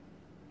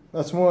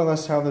that's more or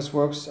less how this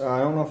works. I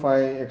don't know if I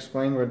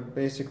explained, but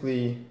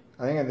basically,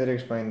 I think I did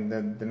explain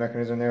the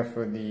mechanism there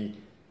for the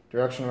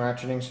direction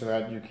ratcheting, so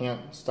that you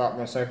can't stop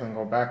mid-cycle and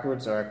go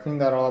backwards. I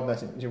cleaned that all up.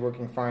 That's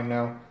working fine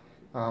now.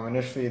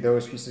 Initially,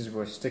 those pieces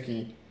were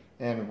sticky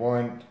and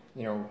weren't,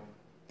 you know,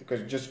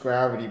 because just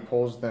gravity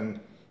pulls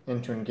them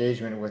into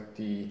engagement with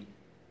the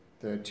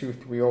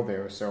toothed wheel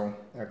there. So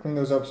I cleaned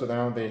those up so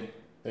now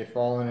they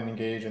fall in and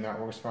engage, and that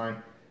works fine.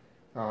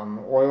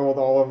 Oiled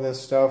all of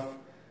this stuff,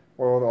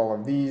 oiled all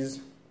of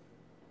these,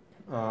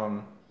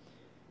 and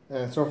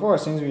so far it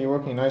seems to be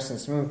working nice and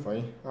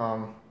smoothly.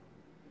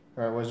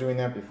 I was doing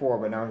that before,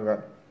 but now we've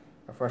got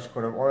a fresh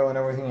coat of oil and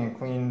everything, and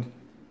cleaned,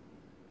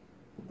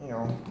 you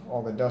know,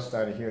 all the dust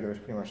out of here. There was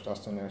pretty much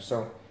dust in there.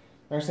 So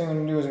next thing I'm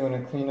going to do is I'm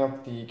going to clean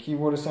up the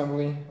keyboard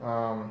assembly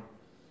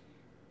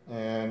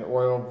and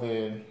oil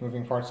the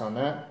moving parts on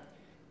that,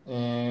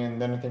 and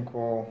then I think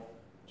we'll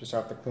just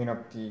have to clean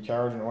up the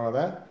carriage and oil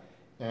that,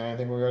 and I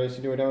think we're ready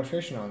to do a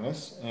demonstration on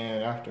this.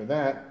 And after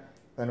that,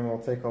 then we'll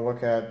take a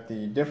look at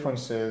the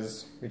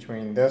differences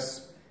between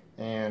this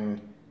and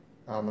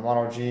the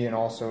Model G, and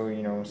also,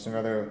 you know, some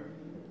other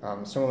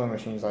similar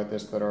machines like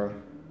this that are,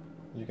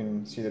 you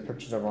can see the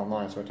pictures of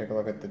online, so we'll take a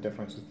look at the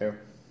differences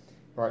there.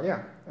 But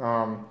yeah,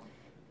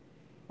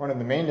 one of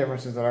the main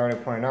differences that I already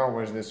pointed out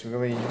was this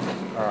really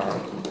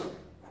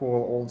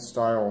cool old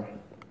style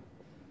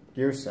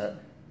gear set.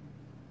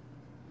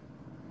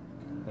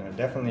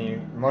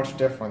 Definitely much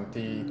different.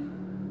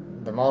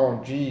 The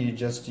Model G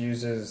just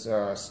uses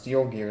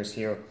steel gears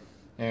here,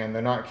 and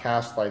they're not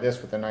cast like this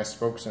with the nice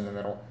spokes in the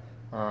middle.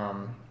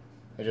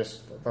 It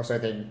just looks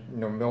like they, you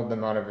know, milled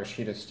them out of a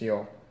sheet of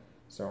steel.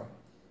 So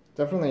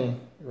definitely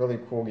really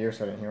cool gear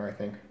set in here, I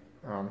think.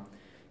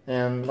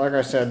 And like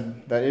I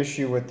said, that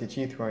issue with the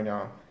teeth right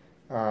now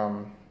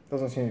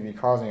doesn't seem to be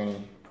causing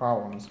any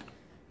problems.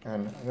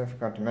 And I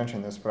forgot to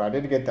mention this, but I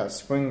did get that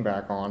spring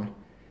back on.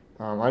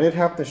 I did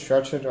have to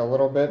stretch it a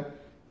little bit.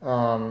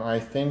 I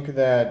think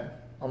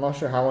that, I'm not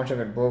sure how much of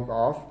it broke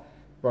off,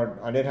 but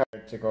I did have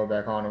it to go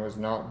back on. It was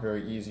not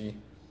very easy.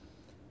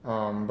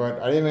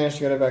 But I did manage to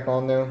get it back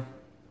on there.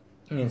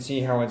 You can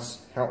see how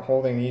it's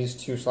holding these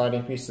two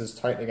sliding pieces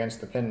tight against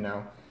the pin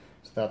now,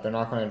 so that they're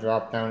not going to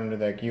drop down into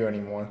that gear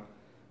anymore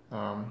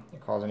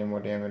and cause any more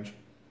damage.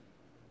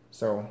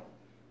 So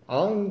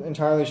I'm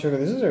entirely sure that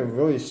this is a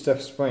really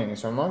stiff spring,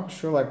 so I'm not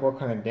sure like what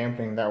kind of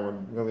dampening that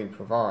would really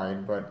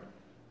provide, but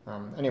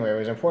anyway, it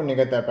was important to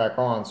get that back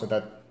on so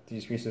that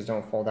these pieces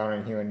don't fall down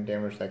in here and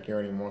damage that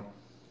gear anymore.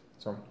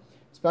 So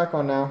it's back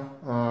on now,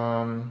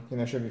 and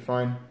that should be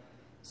fine.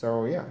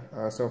 So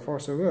yeah, so far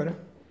so good.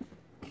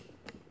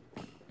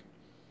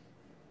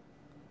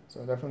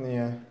 So definitely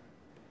an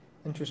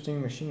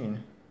interesting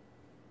machine.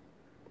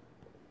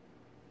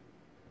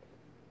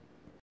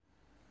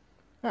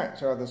 Alright,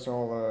 so I have this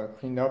all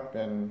cleaned up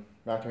and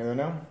back together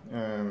now.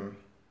 You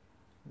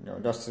know,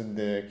 dusted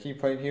the key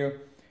plate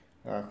here,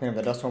 cleaned up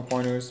the decimal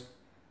pointers.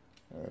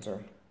 Those are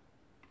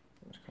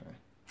kind of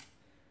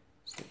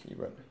sticky,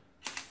 but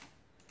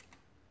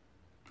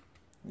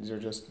these are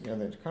just, you know,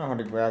 they're kind of hard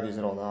to grab, these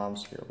little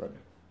knobs here, but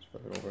just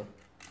flip it over.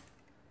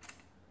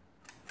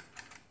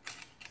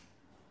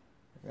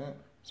 Like that.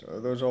 So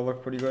those all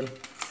look pretty good.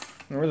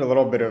 There was a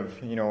little bit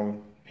of, you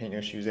know, paint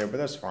issues there, but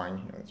that's fine.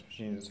 You know, this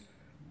machine is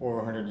over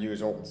 100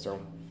 years old, so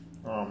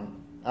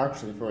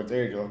actually for its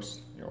age it looks,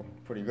 you know,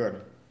 pretty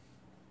good.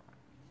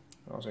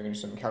 Also, I can do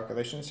some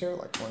calculations here,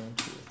 like 1,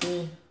 2,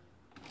 3,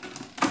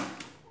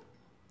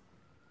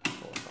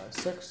 4, 5,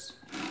 6.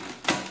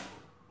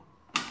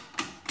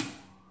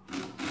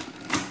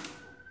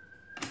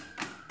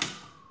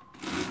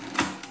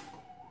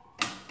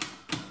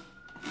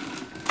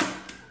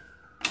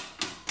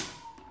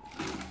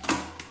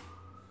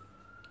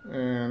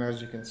 And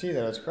as you can see,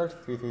 that is correct,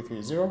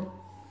 3330.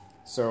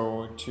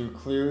 So to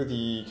clear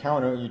the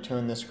counter, you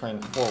turn this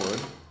crank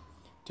forward.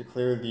 To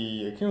clear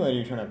the accumulator,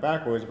 you turn it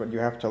backwards, but you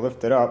have to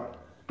lift it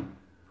up.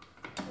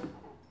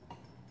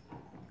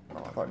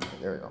 Oh, I thought,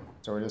 there we go.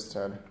 So we just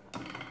didn't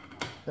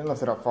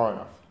lift it up far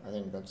enough. I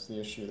think that's the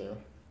issue there.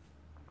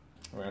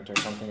 I'm going to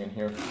enter something in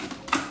here.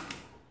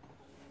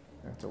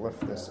 I have to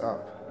lift this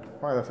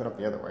up. Why lift it up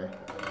the other way?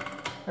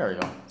 There we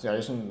go. So yeah, I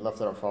just didn't lift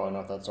it up far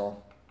enough, that's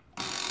all.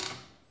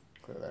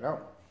 Clear that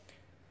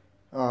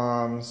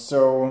out.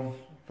 So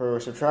for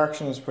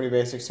subtraction, it's pretty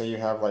basic. So you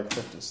have like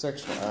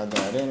 56, we'll add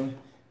that in.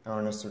 Now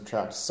we're going to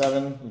subtract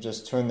 7. You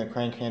just turn the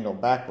crank handle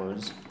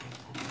backwards.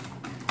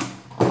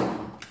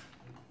 And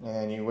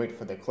then you wait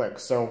for the click.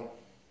 So,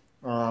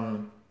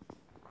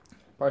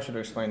 probably should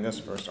explain this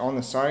first. On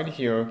the side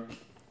here,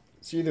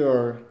 see there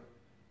are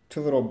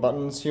two little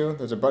buttons here.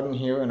 There's a button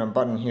here and a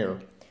button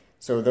here.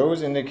 So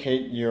those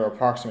indicate your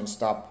approximate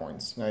stop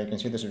points. Now you can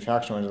see the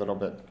subtraction one is a little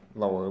bit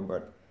lower,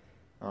 but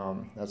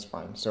that's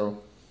fine.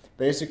 So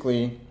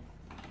basically,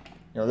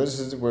 this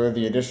is where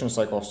the addition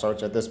cycle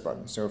starts at this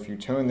button. So if you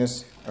turn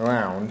this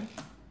around,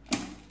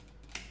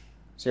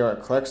 see how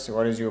it clicks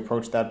right as you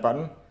approach that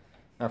button?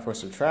 Now for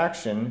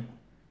subtraction,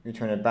 you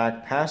turn it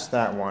back past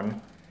that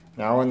one.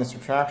 Now we're in the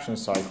subtraction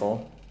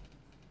cycle.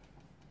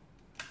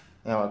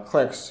 Now it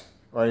clicks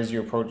right as you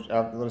approach,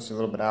 a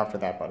little bit after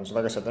that button. So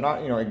like I said, they're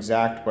not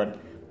exact, but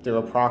they're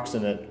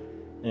approximate,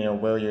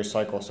 where your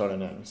cycle started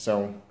and ends.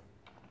 So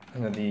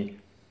the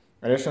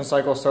addition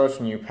cycle starts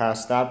when you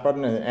pass that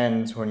button, and it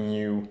ends when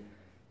you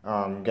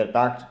get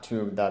back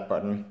to that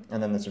button.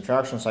 And then the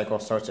subtraction cycle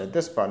starts at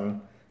this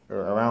button, or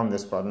around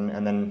this button,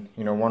 and then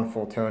one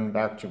full turn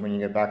back to when you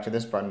get back to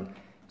this button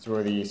is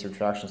where the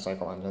subtraction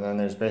cycle ends. And then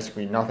there's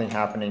basically nothing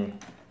happening.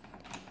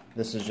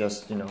 This is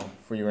just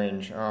free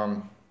range.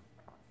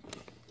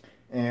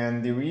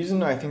 And the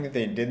reason I think that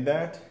they did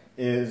that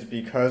is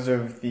because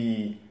of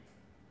the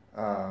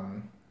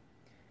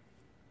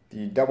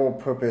double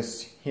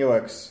purpose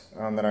helix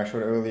that I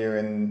showed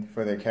earlier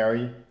for the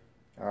carry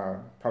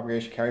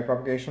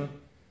propagation.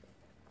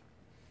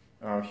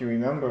 If you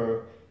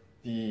remember,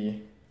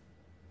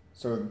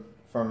 so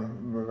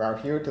from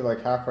about here to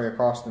like halfway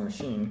across the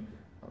machine,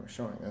 I'm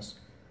showing this,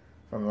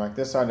 from like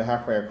this side to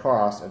halfway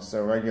across, it's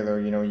a regular,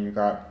 you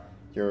got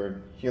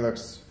your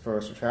helix for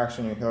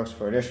subtraction, your helix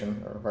for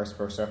addition, or vice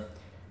versa.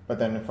 But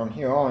then from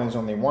here on is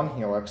only one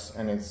helix,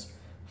 and it's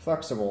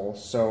flexible,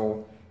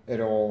 so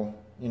it'll,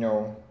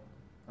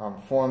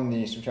 form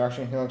the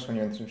subtraction helix when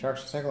you're in the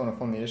subtraction cycle, and it'll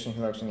form the addition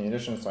helix in the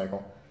addition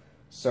cycle.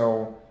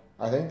 So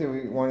I think that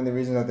one of the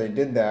reasons that they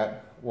did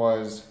that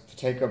was to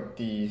take up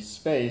the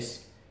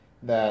space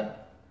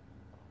that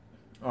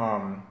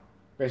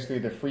basically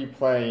the free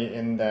play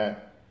in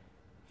that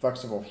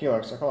flexible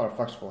helix. I call it a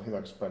flexible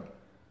helix, but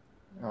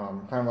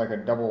kind of like a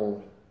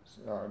double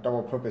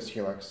purpose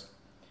helix.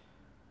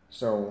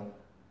 So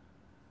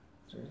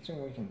I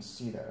think we can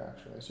see that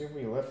actually. So if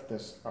we lift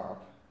this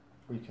up,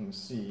 we can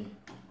see.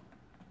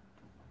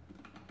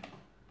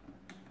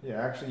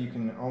 Yeah, actually you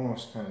can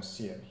almost kind of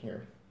see it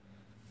here.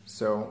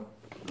 So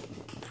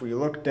if we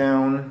look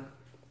down,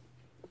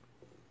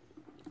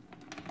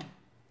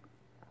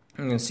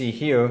 you can see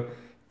here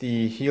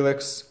the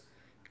helix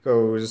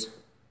goes,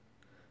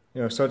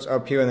 starts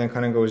up here and then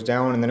kind of goes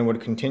down, and then it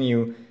would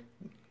continue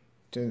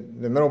to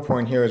the middle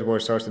point here is where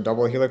it starts the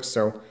double helix.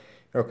 So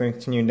it'll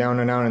continue down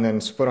and down and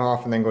then split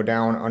off and then go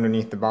down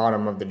underneath the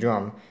bottom of the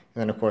drum.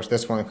 And then of course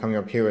this one coming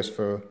up here is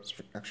for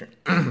subtraction.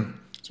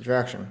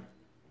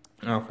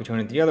 Now if we turn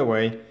it the other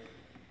way,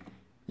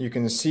 you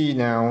can see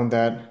now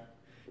that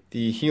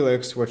the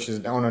helix, which is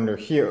down under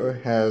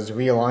here, has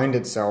realigned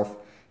itself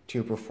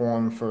to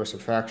perform for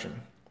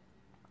subtraction.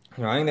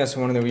 I think that's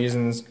one of the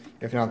reasons,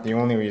 if not the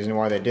only reason,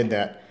 why they did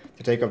that,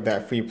 to take up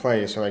that free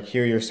play. So like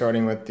here you're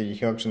starting with the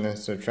helix in the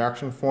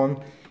subtraction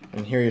form,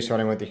 and here you're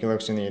starting with the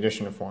helix in the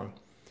addition form.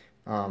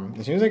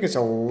 It seems like it's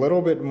a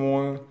little bit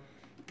more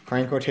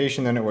crank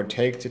rotation than it would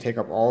take to take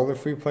up all the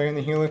free play in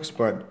the helix,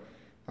 but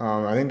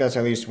I think that's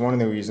at least one of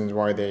the reasons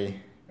why they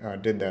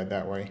did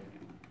that way.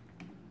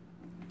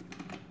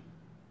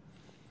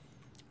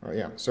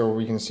 Yeah, so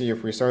we can see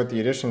if we start the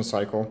addition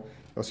cycle,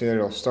 you'll see that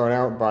it'll start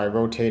out by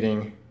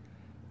rotating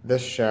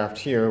this shaft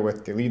here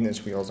with the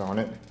Leibniz wheels on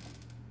it.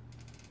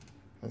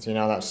 And see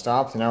now that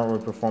stopped, and now it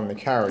would perform the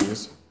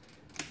carries,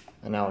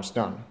 and now it's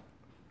done.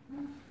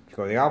 If you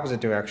go the opposite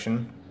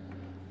direction,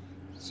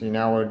 see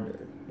now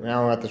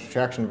we're at the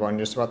subtraction button,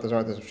 just about to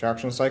start the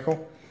subtraction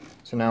cycle.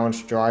 So now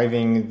it's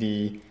driving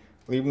the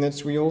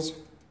Leibniz wheels.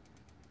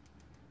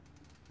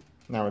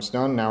 Now it's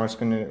done, now it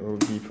will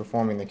be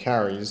performing the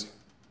carries.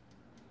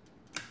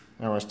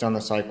 Now it's done the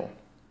cycle.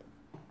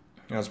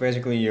 Now it's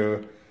basically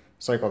your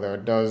cycle there.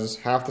 It does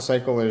half the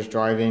cycle is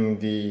driving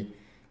the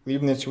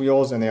Leibniz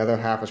wheels, and the other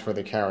half is for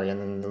the carry. And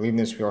then the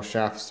Leibniz wheel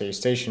shaft stays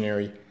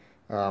stationary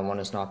when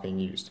it's not being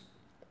used,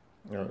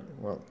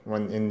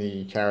 when in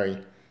the carry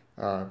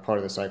part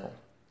of the cycle.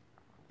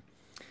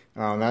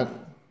 That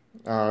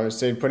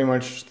stayed pretty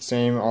much the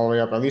same all the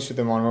way up. At least with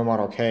the Monroe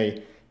Model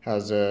K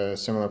has a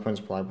similar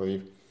principle, I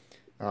believe,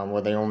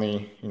 where they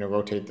only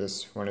rotate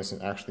this when it's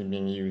actually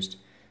being used.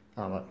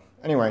 But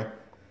anyway,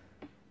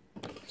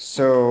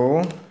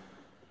 so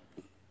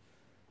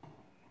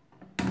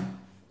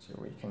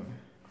we can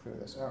clear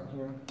this out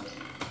here,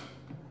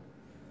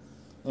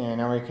 and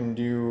now we can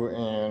do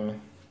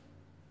an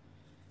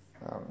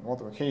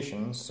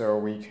multiplication, so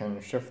we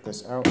can shift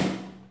this out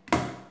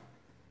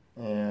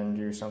and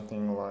do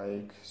something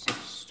like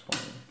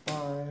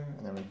 625,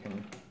 and then we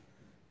can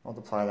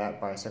multiply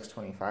that by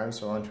 625,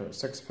 so we'll enter at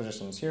 6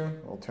 positions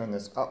here. We'll turn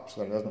this up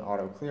so that it doesn't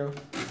auto clear.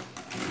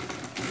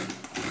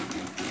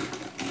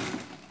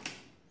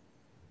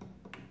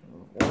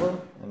 Move over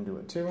and do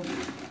it 2.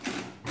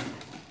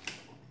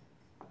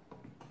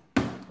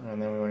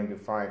 And then we want to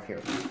do 5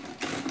 here.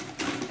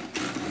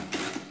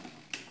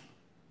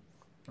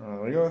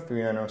 There we go,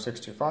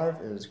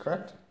 390625 is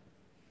correct.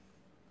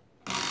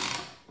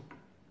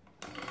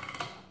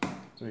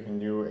 So we can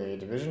do a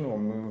division. We'll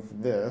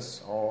move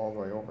this all the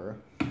way over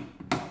to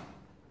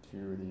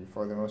the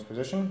furthermost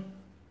position.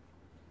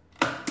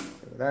 So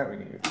with that, we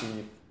can do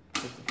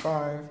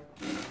 355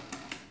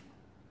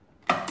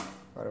 divided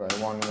by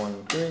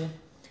 113.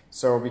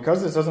 So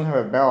because this doesn't have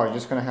a bell, you're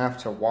just going to have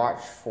to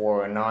watch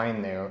for a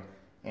 9 there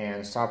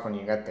and stop when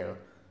you get there.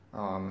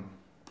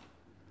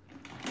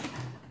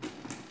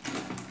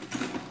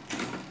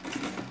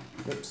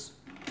 Oops,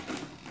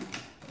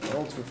 a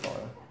little too far.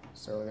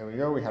 So there we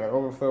go, we had an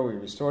overflow, we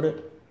restored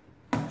it.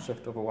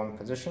 Shift over 1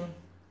 position.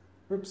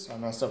 Oops, I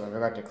messed up, I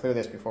forgot to clear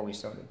this before we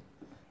started.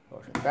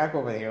 We'll shift back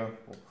over here,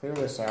 we'll clear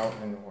this out,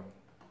 and we'll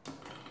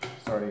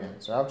start again.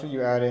 So after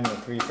you add in the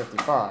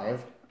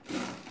 355,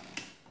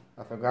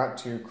 I forgot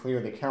to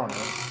clear the counter.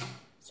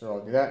 So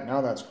I'll do that,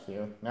 now that's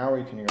clear. Now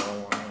we can go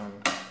 1,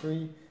 1,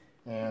 3,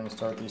 and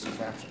start these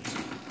subtractions.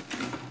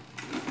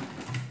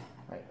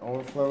 Alright,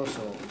 overflow,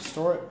 so we'll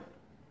restore it.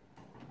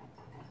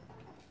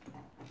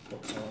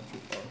 Oops, I went too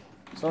far.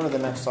 Start of the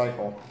next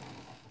cycle.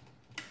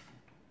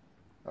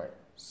 Alright,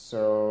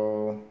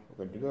 so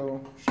we're good to go.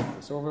 Shift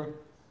this over.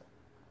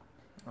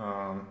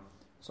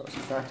 So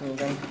subtracting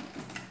again.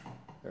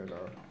 There's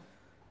our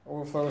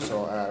overflow,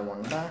 so I'll add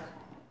 1 back.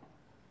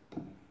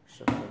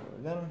 Shift over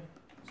again.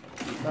 So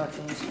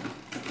subtractions.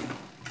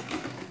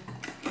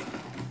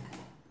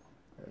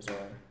 There's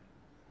our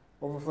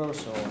overflow,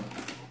 so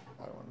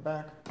I'll add 1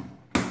 back.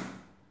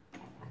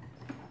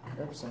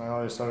 Oops, and I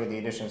already started the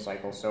addition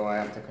cycle, so I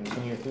have to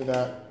continue through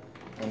that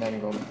and then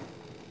go back.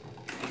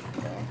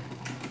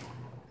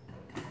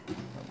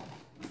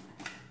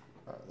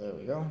 There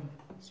we go.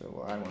 So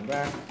we'll add 1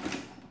 back.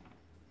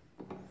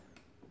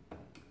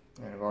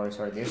 And I've already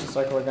started the addition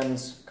cycle again.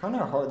 It's kind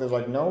of hard. There's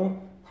like no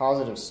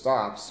positive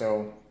stop,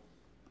 so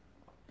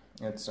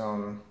it's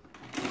I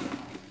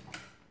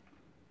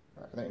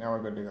think now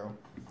we're good to go.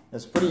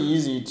 It's pretty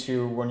easy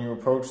to, when you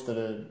approach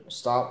the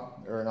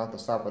stop, or not the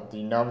stop, but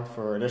the nub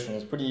for addition,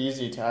 it's pretty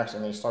easy to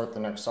accidentally start the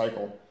next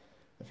cycle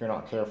if you're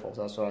not careful.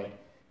 So that's what I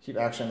keep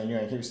accidentally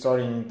doing. I keep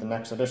starting the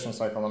next addition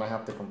cycle and I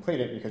have to complete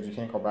it because you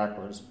can't go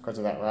backwards because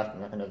of that rack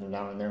mechanism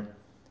down in there.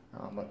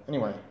 But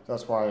anyway,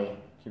 that's why I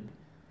keep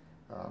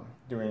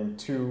doing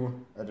 2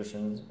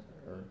 additions,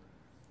 or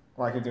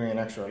well, I keep doing an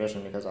extra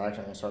addition because I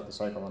accidentally start the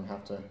cycle and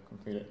have to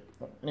complete it.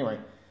 But anyway,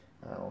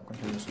 we'll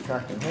continue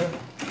subtracting here.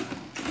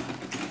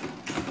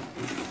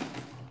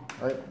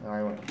 Alright, now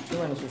I went too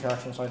many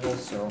subtraction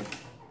cycles, so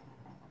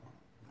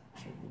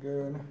should be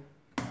good.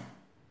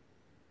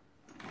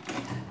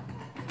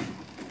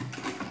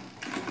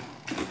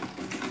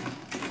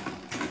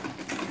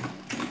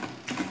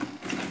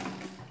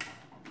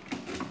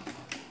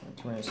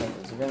 Too many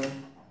cycles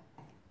again.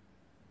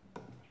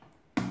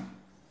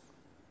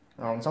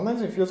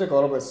 Sometimes it feels like a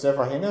little bit stiff.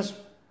 I think that's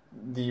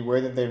the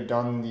way that they've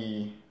done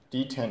the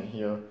detent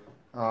here.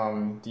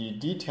 The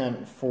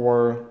detent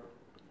for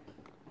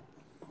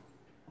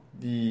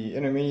the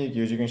intermediate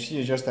gears, you can see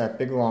is just that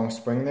big long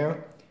spring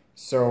there.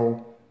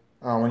 So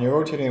when you're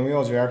rotating the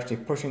wheels, you're actually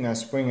pushing that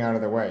spring out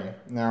of the way.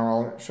 Now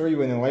I'll show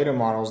you in the later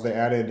models they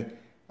added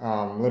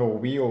little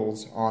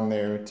wheels on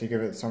there to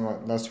give it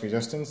somewhat less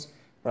resistance.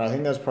 But I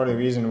think that's part of the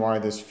reason why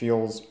this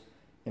feels,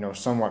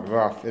 somewhat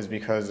rough, is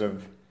because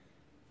of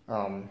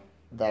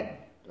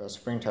that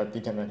spring type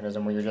detent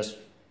mechanism where you're just,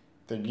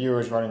 the gear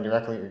is running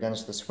directly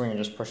against the spring and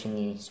just pushing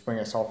the spring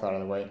itself out of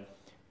the way.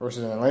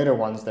 Versus in the later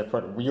ones, they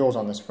put wheels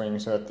on the spring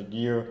so that the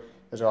gear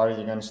is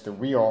already against the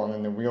wheel, and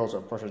then the wheels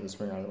are pushing the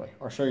spring out of the way.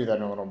 I'll show you that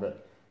in a little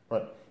bit.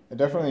 But it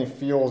definitely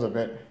feels a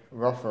bit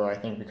rougher, I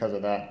think, because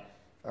of that,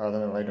 than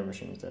the later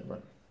machines did.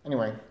 But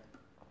anyway,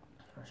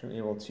 I should be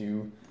able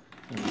to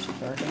do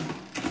subtracting.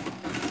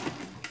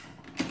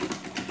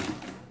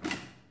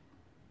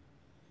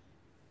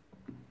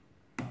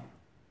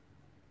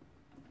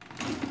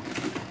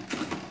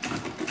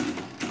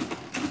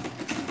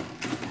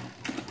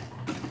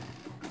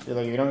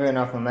 Like if you don't get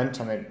enough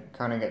momentum, it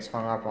kind of gets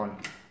hung up on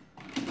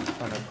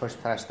trying to push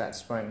past that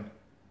spring.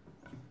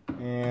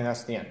 And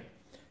that's the end.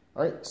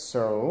 Alright,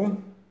 so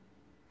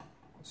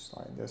let's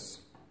slide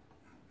this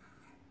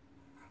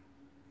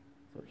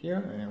for here,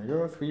 and there we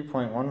go,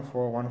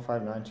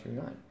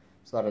 3.1415929.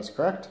 So that is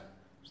correct.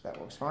 So that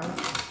works fine.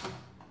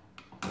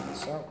 Pull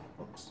this out.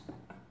 Oops.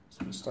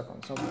 So we stuck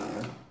on something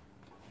there.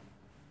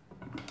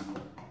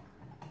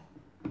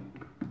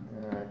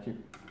 And I keep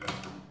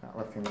not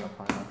lifting it up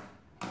high enough.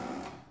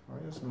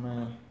 Where's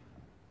my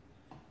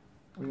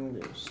wheel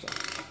gear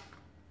stuff?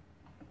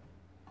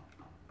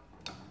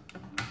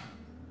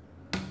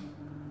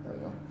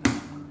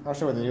 not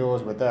sure what the deal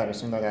is with that. It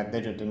seemed like that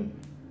digit didn't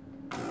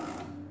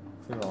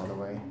clear all the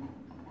way.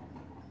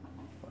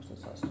 Of course,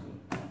 this has to be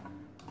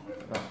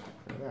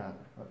for that.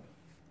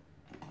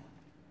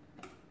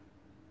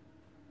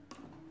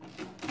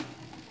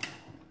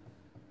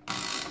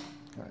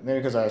 But maybe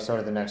because I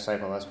started the next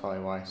cycle, that's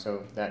probably why.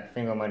 So that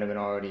finger might have been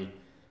already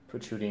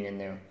protruding in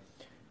there.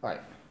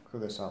 Alright,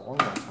 clear this out one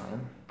more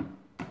time.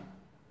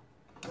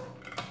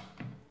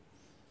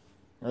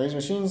 Now, these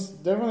machines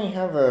definitely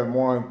have a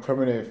more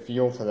primitive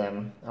feel to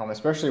them,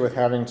 especially with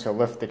having to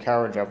lift the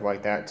carriage up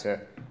like that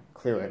to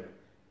clear it.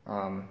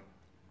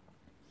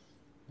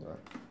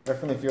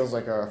 Definitely feels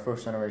like a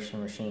first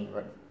generation machine,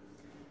 but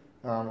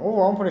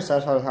overall I'm pretty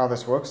satisfied with how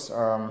this works.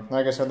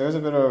 Like I said, there's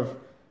a bit of,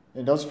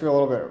 it does feel a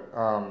little bit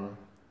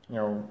you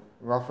know,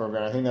 rougher,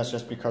 but I think that's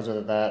just because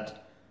of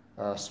that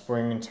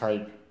spring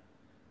type,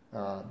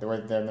 the way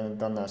they've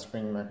done that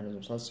spring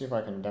mechanism. So let's see if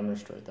I can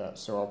demonstrate that.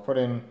 So I'll put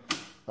in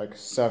like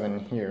 7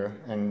 here,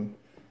 and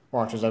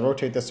watch as I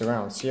rotate this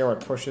around. See how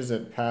it pushes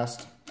it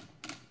past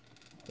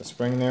the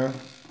spring there?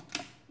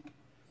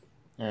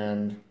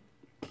 And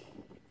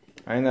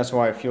I think that's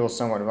why it feels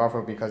somewhat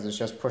rougher, because it's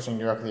just pushing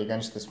directly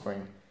against the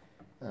spring,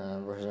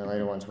 versus the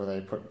later ones where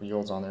they put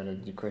wheels on there to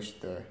decrease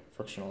the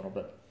friction a little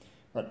bit.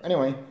 But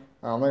anyway,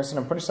 like I said,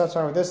 I'm pretty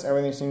satisfied with this.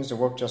 Everything seems to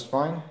work just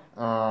fine.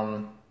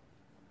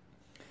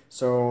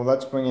 So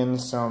let's bring in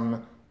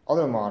some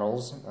other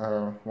models.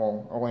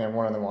 Well, only on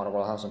one other model, but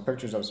I'll have some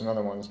pictures of some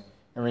other ones,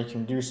 and we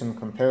can do some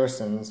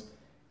comparisons,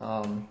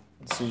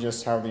 see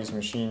just how these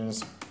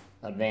machines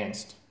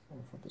advanced. I'll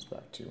put this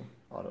back to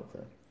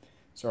autoclear.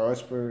 So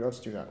let's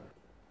do that.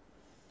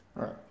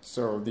 Alright,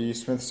 so the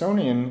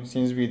Smithsonian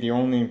seems to be the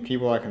only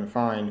people I can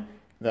find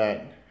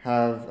that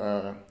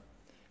have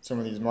some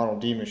of these Model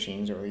D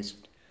machines, or at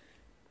least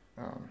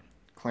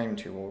claim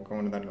to. We'll go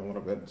into that in a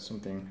little bit.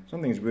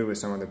 Something's weird with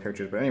some of the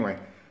pictures, but anyway.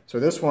 So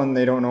this one,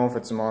 they don't know if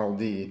it's a Model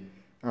D.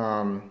 We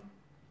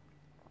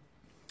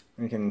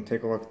can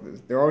take a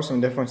look. There are some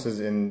differences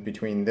in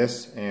between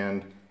this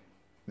and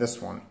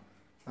this one.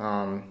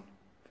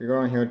 If you go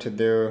on here to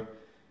their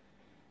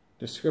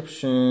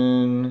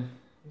description,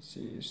 let's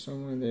see,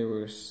 somewhere they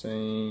were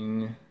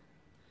saying,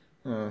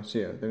 so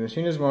yeah, the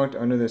machine is marked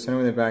under the center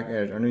of the back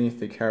edge,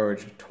 underneath the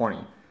carriage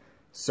 20.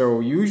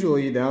 So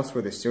usually that's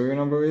where the serial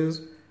number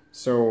is.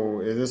 So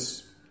is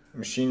this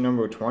machine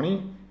number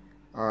 20?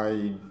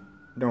 I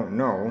don't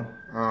know.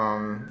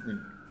 It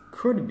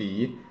could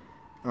be.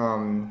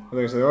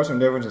 Okay, so there are some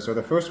differences. So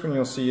the first one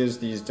you'll see is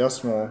these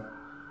decimal.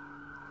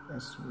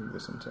 Let's move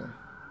this into. There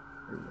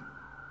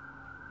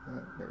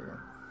we go.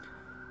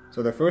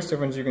 So the first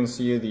difference you can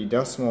see are the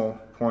decimal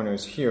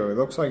pointers here. It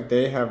looks like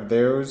they have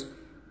theirs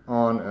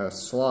on a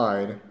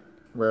slide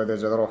where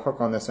there's a little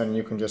hook on this end, and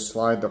you can just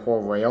slide the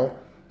whole rail,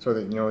 so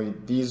that, you know,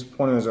 these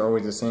pointers are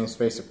always the same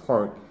space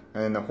apart,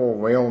 and then the whole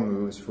rail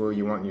moves for where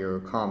you want your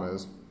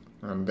commas,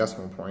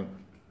 decimal point.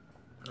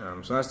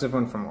 So that's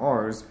different from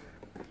ours,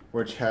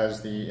 which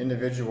has the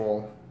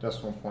individual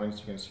decimal points.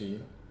 You can see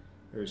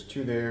there's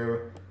 2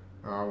 there.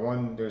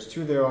 There's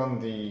 2 there on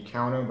the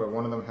counter, but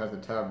one of them has the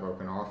tab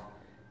broken off,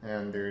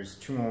 and there's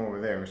 2 more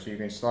over there. So you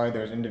can slide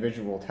those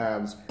individual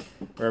tabs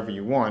wherever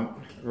you want,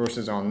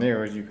 versus on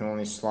theirs you can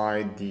only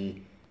slide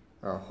the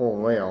whole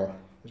rail,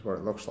 is what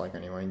it looks like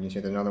anyway. You can see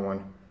there's another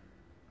one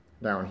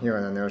down here,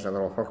 and then there's a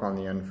little hook on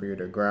the end for you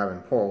to grab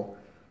and pull.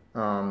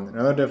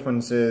 Another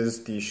difference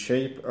is the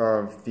shape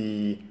of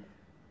the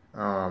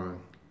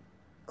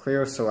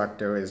clear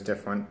selector is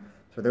different.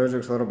 So theirs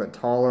looks a little bit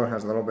taller,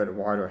 has a little bit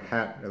wider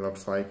hat, it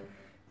looks like,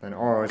 than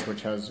ours,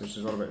 which is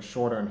a little bit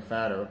shorter and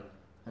fatter,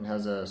 and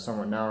has a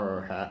somewhat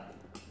narrower hat.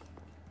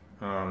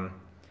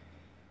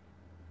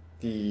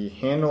 The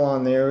handle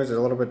on theirs is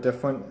a little bit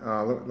different.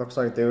 Looks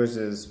like theirs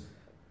is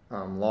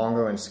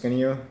longer and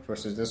skinnier,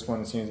 versus this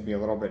one seems to be a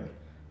little bit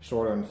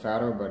shorter and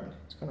fatter, but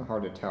it's kind of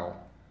hard to tell.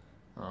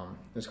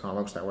 This kind of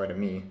looks that way to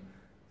me.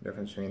 The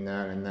difference between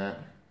that and that.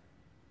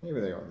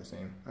 Maybe they are the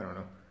same. I don't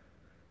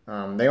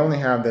know. They only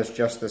have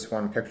just this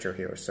one picture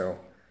here, so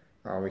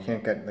we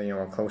can't get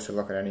a closer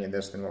look at any of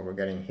this than what we're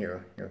getting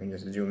here. You can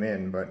just zoom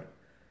in, but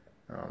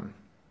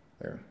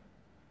there.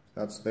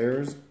 That's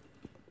theirs,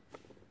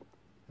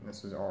 and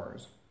this is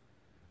ours.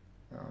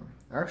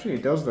 Actually,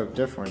 it does look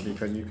different,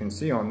 because you can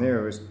see on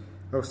theirs, it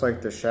looks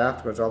like the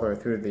shaft goes all the way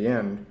through to the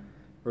end,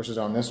 versus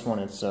on this one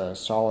it's a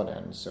solid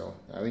end. So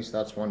at least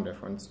that's one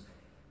difference.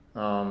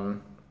 Another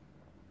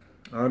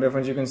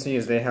difference you can see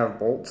is they have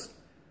bolts,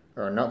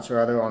 or nuts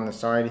rather, on the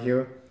side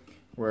here,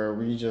 where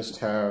we just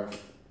have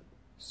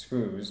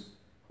screws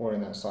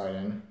holding that side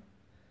in.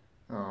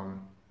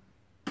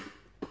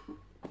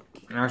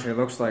 Actually, it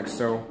looks like,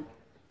 so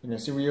you can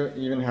see we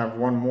even have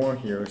one more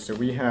here. So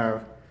we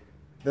have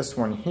this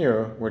one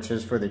here, which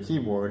is for the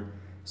keyboard.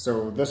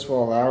 So this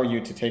will allow you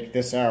to take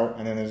this out,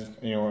 and then there's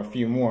a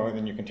few more, and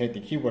then you can take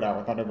the keyboard out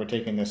without ever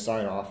taking this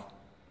side off.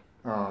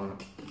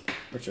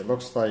 Which it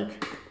looks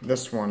like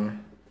this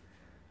one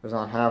does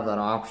not have that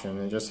option.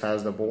 It just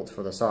has the bolts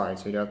for the side.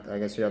 So I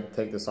guess you have to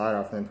take the side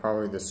off, and then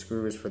probably the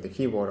screws for the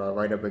keyboard are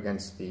right up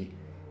against the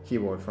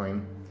keyboard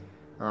frame.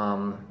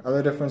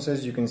 Other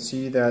differences, you can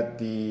see that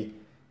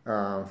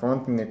for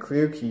one thing, the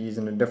clear key is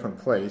in a different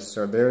place.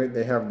 So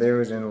they have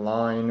theirs in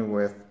line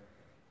with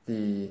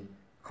the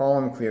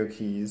column clear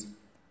keys,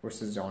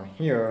 versus on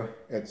here,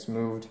 it's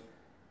moved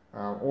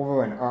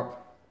over and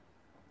up,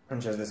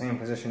 which is the same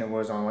position it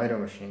was on later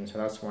machines. So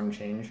that's one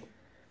change.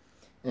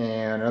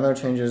 And another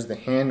change is the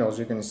handles.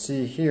 You can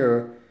see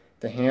here,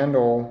 the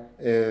handle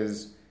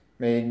is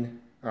made,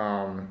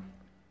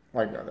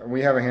 like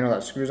we have a handle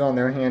that screws on.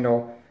 Their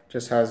handle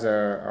just has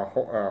a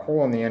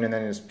hole in the end and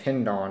then is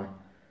pinned on.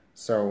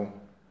 So,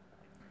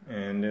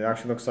 and it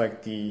actually looks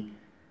like the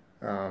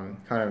kind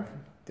of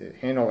the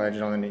handle edge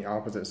is on the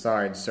opposite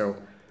side. So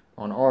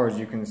on ours,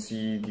 you can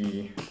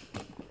see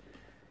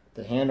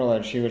the handle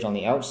edge here is on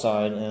the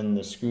outside and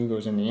the screw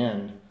goes in the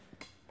end,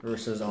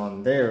 versus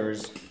on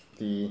theirs,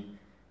 the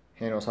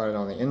handle side is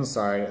on the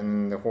inside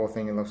and the whole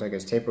thing, it looks like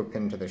it's taper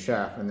pinned to the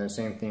shaft. And the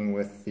same thing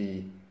with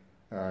the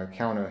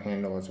counter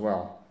handle as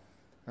well.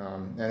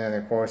 And then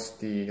of course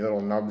the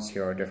little nubs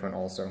here are different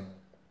also.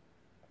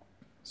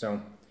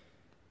 So,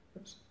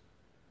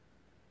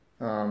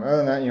 other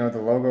than that,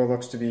 the logo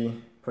looks to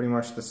be pretty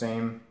much the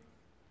same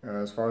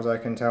as far as I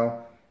can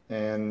tell.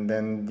 And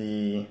then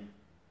the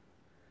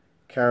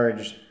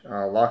carriage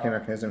locking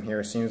mechanism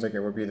here seems like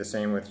it would be the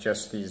same with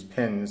just these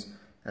pins.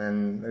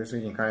 And there's,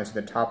 you can kind of see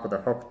the top of the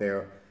hook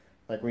there.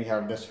 Like we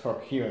have this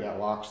hook here that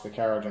locks the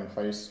carriage in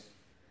place.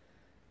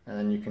 And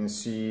then you can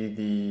see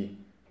the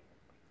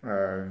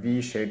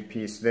V-shaped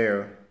piece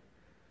there,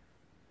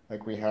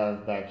 like we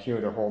have back here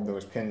to hold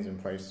those pins in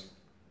place.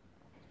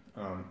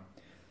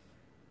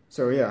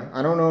 So yeah,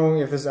 I don't know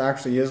if this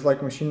actually is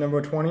like machine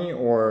number 20,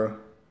 or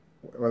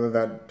whether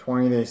that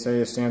 20 they say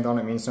is stamped on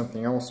it means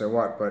something else or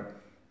what, but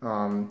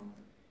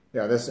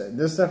yeah,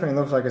 this definitely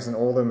looks like it's an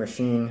older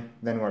machine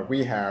than what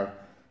we have,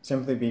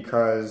 simply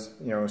because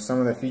some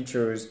of the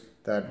features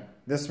that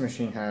this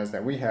machine has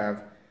that we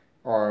have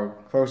are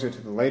closer to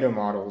the later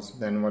models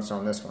than what's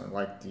on this one,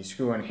 like the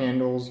screw-in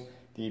handles,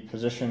 the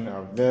position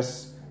of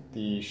this,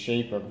 the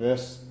shape of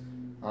this,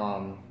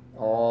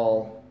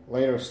 all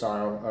later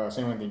style.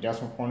 Same with the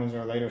decimal pointers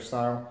are later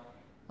style.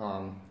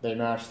 They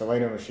match the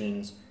later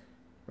machines,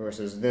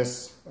 versus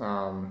this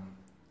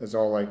is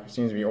all like,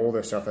 seems to be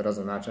older stuff that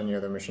doesn't match any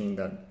other machine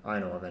that I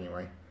know of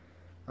anyway.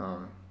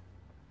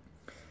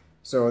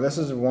 So this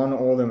is one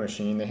older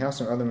machine. They have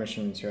some other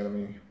machines here. Let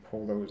me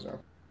pull those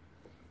up.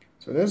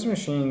 So this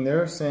machine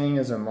they're saying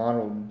is a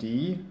Model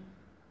D.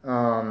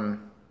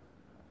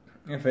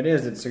 If it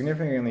is, it's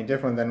significantly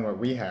different than what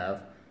we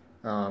have.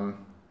 So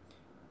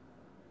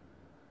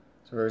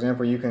for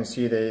example, you can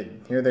see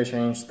here they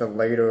changed the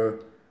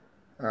later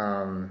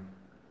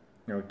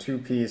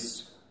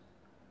two-piece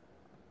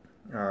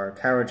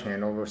carriage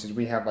handle, versus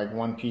we have like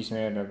one piece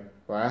made of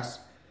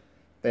glass.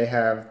 They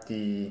have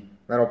the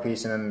metal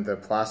piece and then the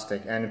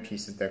plastic end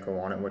pieces that go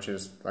on it, which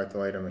is like the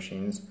later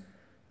machines.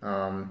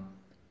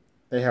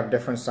 They have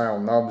different style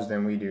nubs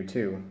than we do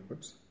too.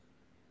 Whoops,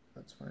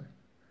 that's fine.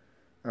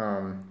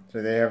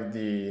 So they have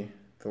the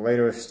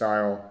later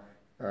style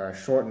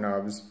short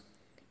nubs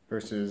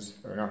versus,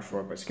 or not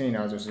short, but skinny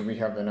nubs, versus we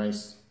have the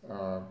nice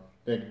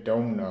big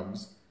dome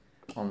nubs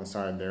on the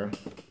side there.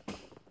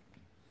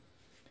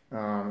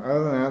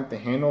 Other than that, the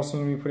handles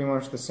seem to be pretty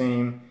much the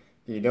same.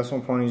 The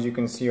decimal pointers you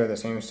can see are the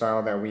same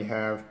style that we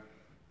have.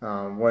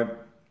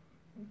 What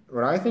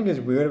I think is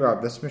weird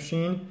about this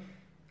machine,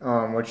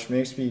 which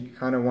makes me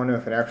kind of wonder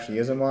if it actually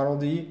is a Model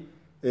D,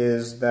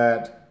 is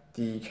that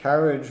the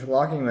carriage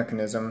locking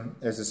mechanism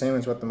is the same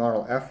as what the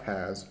Model F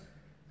has,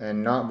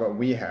 and not what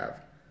we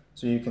have.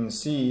 So you can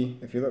see,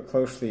 if you look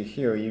closely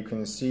here, you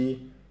can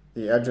see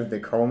the edge of the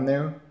comb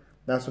there.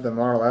 That's what the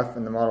Model F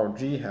and the Model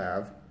G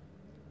have.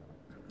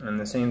 And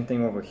the same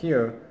thing over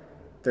here,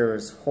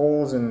 there's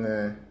holes in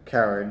the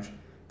carriage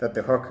that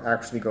the hook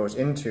actually goes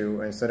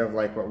into, instead of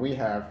like what we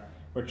have,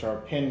 which are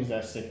pins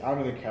that stick out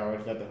of the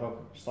carriage that the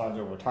hook slides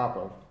over top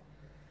of.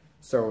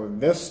 So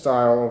this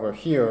style over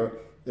here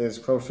is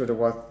closer to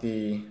what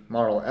the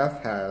Model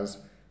F has,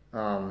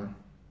 and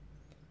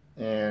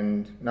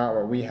not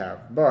what we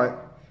have.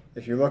 But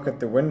if you look at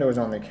the windows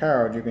on the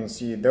carriage, you can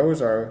see those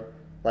are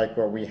like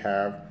what we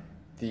have.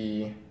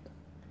 The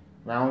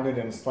rounded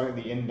and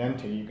slightly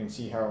indented, you can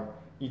see how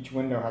each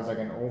window has like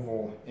an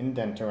oval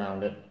indent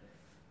around it,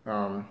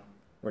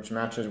 which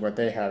matches what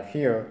they have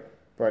here,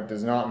 but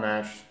does not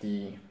match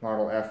the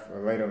Model F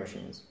or later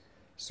machines.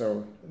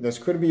 So this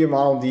could be a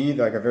Model D,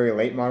 like a very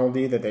late Model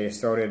D that they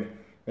started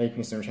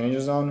making some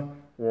changes on,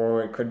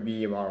 or it could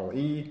be a Model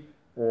E,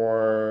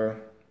 or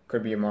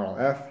could be a Model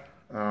F.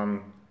 I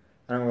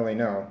don't really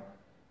know.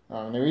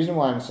 The reason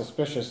why I'm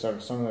suspicious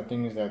of some of the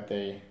things that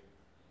they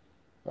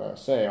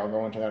say, I'll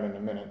go into that in a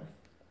minute.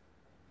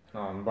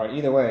 But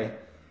either way,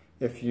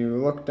 if you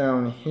look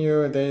down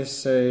here, they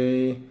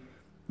say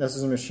this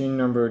is machine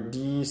number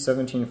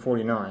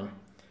D1749.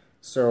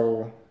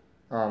 So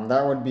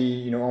that would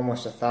be,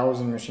 almost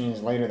 1,000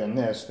 machines later than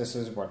this. This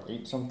is what,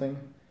 8 something?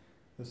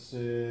 This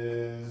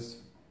is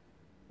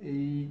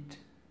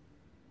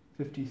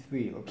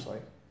 853, it looks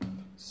like.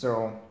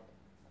 So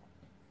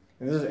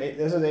this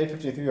is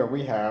 853 what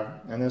we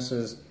have, and this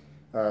is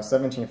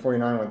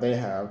 1749 what they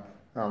have.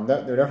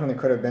 There definitely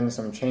could have been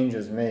some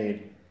changes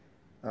made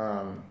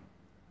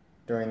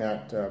during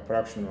that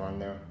production run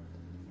there.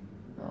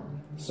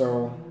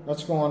 So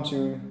let's go on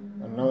to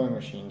another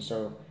machine.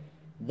 So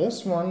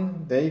this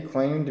one, they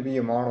claim to be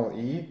a Model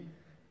E,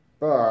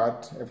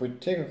 but if we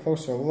take a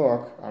closer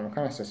look, I'm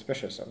kind of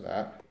suspicious of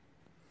that.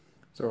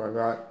 So I've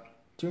got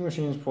two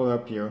machines pulled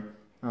up here.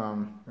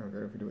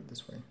 Okay, if we do it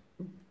this way,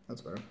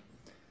 that's better.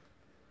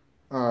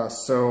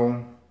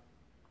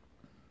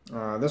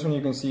 This one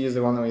you can see is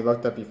the one that we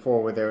looked at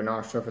before, where they were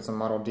not sure if it's a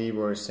Model D,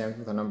 where it's stamped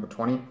with a number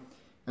 20.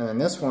 And then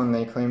this one,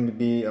 they claim to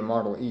be a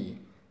Model E.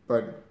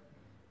 But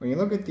when you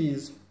look at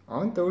these,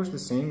 aren't those the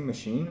same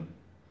machine?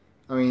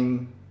 I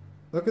mean,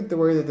 look at the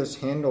way that this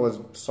handle is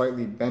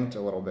slightly bent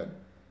a little bit.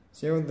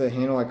 See how the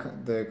handle,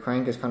 like the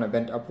crank is kind of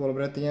bent up a little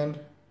bit at the end?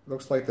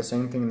 Looks like the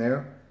same thing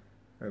there.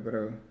 I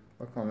better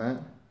look on that.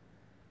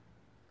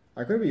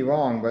 I could be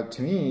wrong, but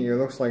to me, it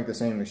looks like the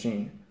same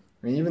machine.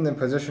 I mean, even the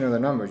position of the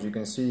numbers, you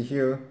can see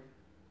here,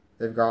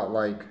 they've got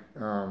like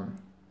 9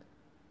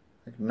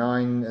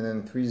 and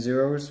then 3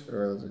 zeros,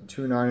 or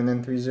 2 9 and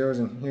then 3 zeros,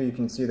 and here you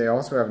can see they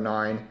also have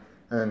 9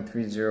 and then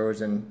 3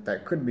 zeros, and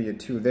that could be a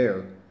 2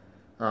 there.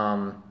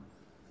 Or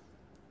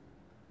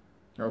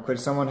could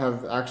someone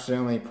have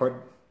accidentally put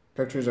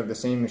pictures of the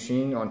same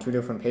machine on two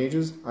different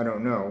pages? I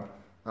don't know.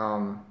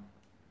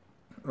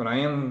 But I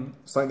am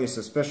slightly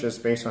suspicious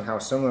based on how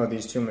similar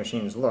these two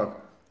machines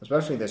look,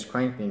 especially this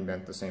crank being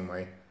bent the same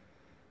way.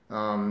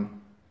 And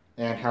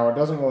how it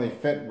doesn't really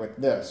fit with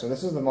this. So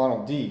this is the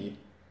Model D.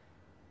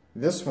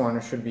 This one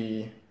should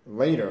be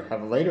later,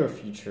 have later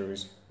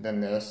features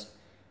than this.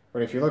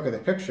 But if you look at the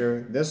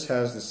picture, this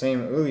has the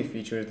same early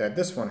features that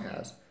this one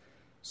has.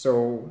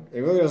 So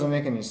it really doesn't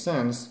make any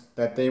sense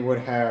that they would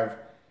have,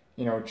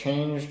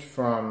 changed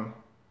from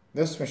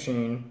this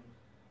machine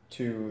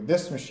to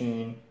this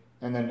machine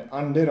and then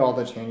undid all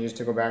the changes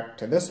to go back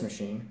to this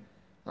machine.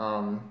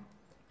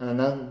 And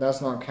then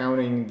that's not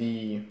counting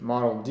the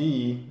Model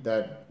D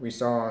that we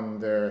saw on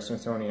the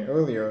Smithsonian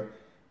earlier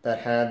that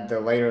had the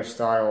later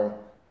style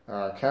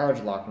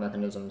carriage lock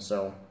mechanism.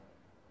 So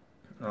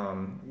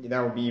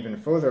that would be even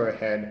further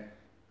ahead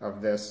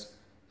of this.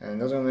 And it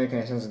doesn't make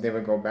any sense that they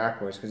would go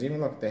backwards, because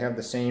even look, they have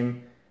the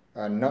same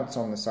nuts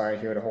on the side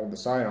here to hold the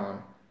side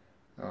on.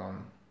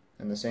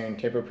 And the same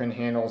taper pin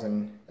handles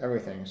and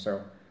everything.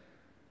 So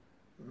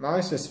my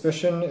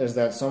suspicion is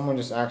that someone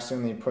just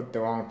accidentally put the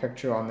wrong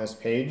picture on this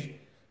page.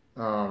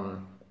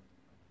 And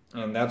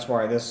that's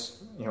why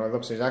this, it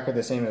looks exactly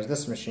the same as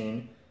this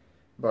machine,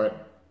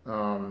 but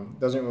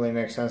doesn't really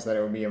make sense that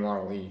it would be a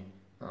Model E.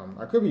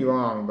 I could be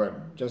wrong,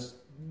 but just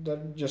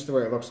the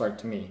way it looks like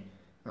to me.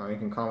 You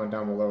can comment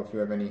down below if you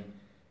have any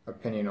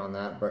opinion on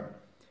that, but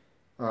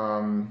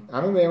I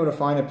haven't been able to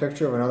find a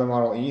picture of another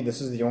Model E.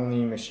 This is the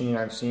only machine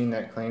I've seen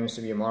that claims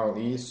to be a Model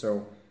E,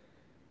 so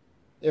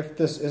if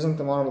this isn't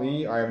the Model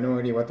E, I have no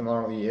idea what the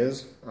Model E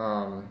is.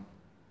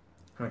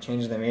 What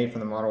changes they made from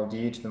the Model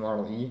D to the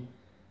Model E.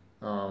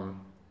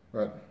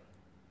 But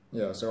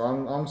yeah, so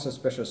I'm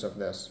suspicious of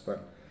this.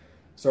 But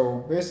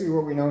so basically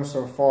what we know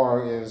so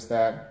far is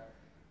that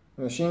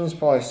the machines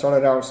probably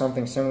started out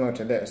something similar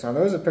to this. Now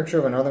there's a picture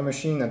of another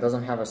machine that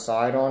doesn't have a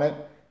side on it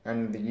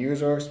and the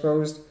U's are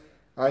exposed.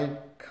 I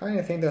kind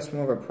of think that's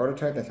more of a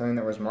prototype than something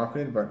that was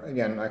marketed, but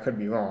again, I could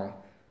be wrong.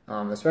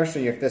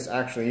 Especially if this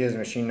actually is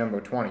machine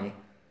number 20.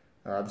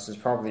 This is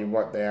probably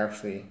what they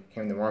actually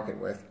came to market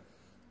with.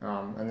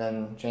 And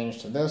then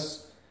change to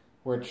this,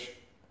 which,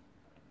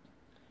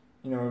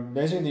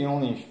 basically the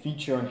only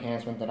feature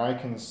enhancement that I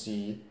can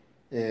see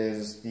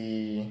is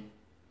the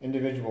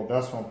individual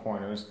decimal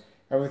pointers.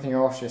 Everything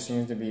else just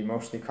seems to be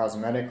mostly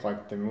cosmetic,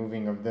 like the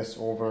moving of this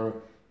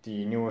over,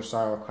 the newer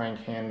style crank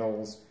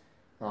handles,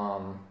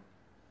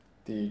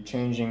 the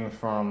changing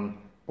from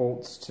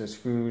bolts to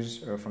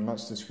screws, or from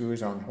nuts to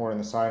screws on holding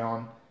the side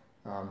on.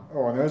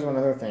 Oh, and there's one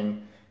other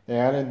thing. They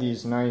added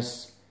these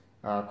nice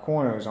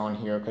corners on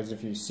here, because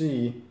if you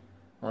see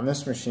on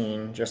this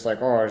machine, just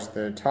like ours,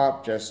 the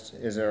top just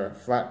is a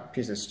flat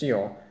piece of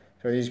steel,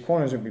 so these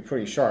corners would be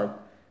pretty sharp.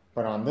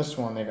 But on this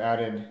one, they've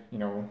added,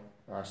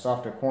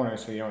 softer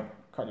corners so you don't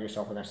cut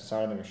yourself against the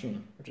side of the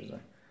machine, which is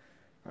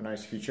a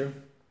nice feature.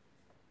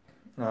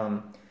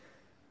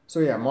 So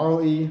yeah,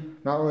 Model E,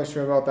 not really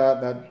sure about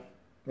that. That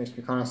makes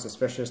me kind of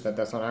suspicious that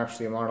that's not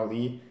actually a Model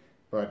E.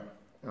 But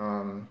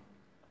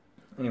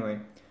anyway,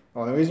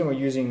 the reason we're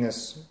using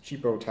this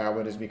cheapo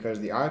tablet is because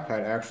the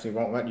iPad actually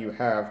won't let you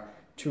have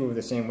two of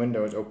the same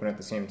windows open at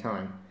the same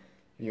time.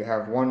 If you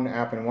have one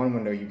app in one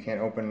window, you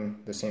can't open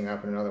the same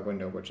app in another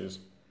window, which is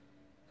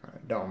kind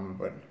of dumb,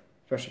 but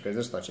especially because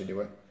this lets you do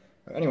it.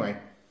 But anyway,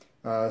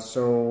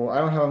 so I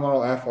don't have a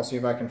Model F. I'll see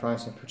if I can find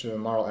some pictures of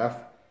the Model F,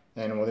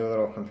 and we'll do a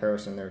little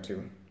comparison there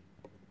too.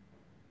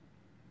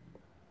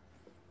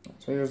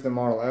 So here's the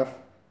Model F.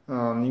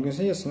 You can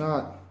see it's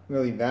not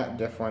really that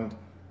different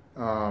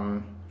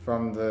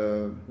from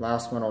the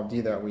last Model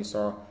D that we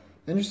saw.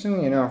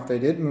 Interestingly enough, they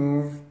did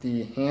move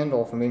the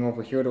handle from being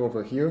over here to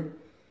over here.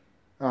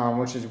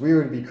 which is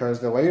weird because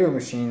the later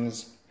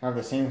machines have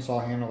the same saw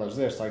handle as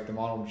this, like the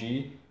Model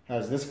G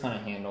has this kind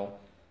of handle.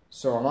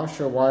 So I'm not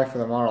sure why for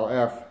the Model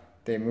F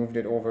they moved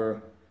it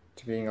over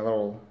to being a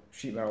little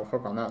sheet metal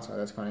hook on that side.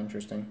 That's kind of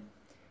interesting.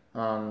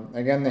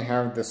 Again, they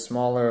have the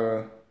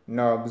smaller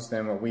nubs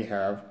than what we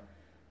have.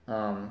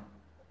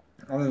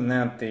 Other than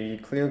that, the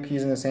clear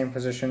key's in the same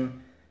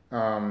position.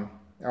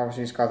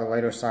 Obviously it's got the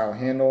later style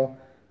handle.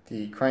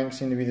 The cranks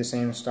seem to be the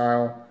same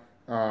style.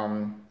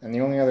 And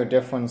the only other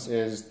difference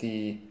is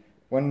the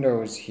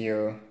windows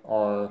here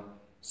are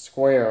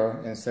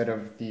square instead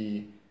of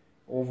the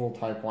oval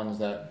type ones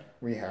that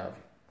we have.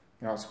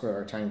 Not square,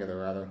 rectangular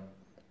rather.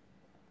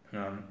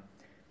 Other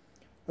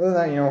than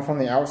that, you know, from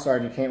the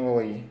outside you can't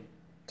really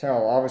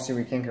tell. Obviously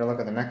we can't get a look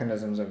at the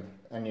mechanisms of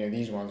any of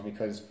these ones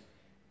because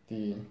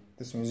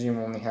this museum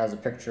only has a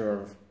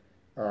picture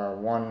of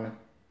one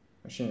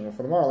machine. Well,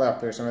 for the Model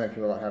F, there's some other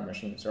people that have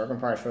machines, so I can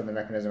probably show the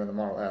mechanism of the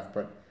Model F,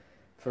 but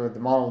for the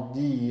Model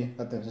D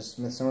that the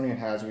Smithsonian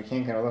has, we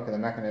can't get a look at the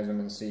mechanism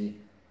and see,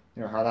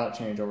 you know, how that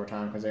changed over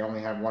time because they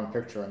only have one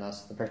picture, and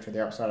that's the picture of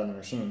the outside of the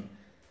machine.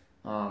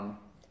 The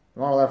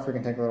Model F, we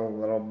can take a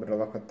little bit of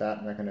a look at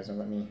that mechanism.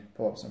 Let me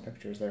pull up some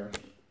pictures there.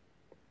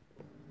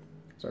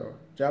 So,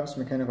 Jobs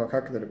Mechanical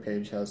Calculator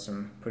page has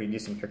some pretty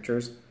decent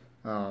pictures.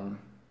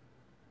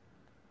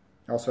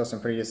 Also has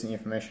some pretty decent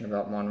information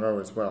about Monroe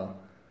as well.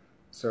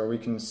 So we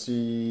can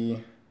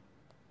see,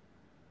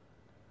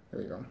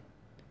 there we go.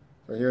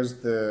 So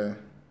here's the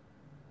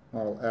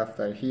Model F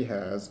that he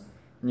has,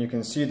 and you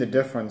can see the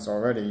difference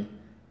already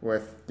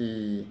with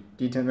the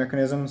detent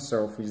mechanism.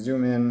 So if we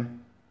zoom in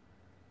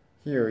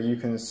here, you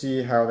can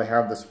see how they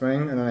have the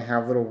spring, and then they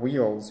have little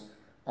wheels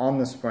on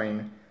the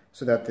spring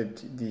so that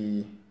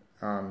the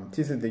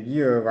teeth of the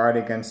gear ride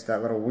against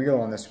that little wheel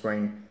on the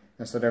spring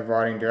instead of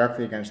riding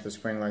directly against the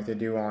spring like they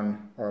do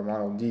on our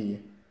Model D.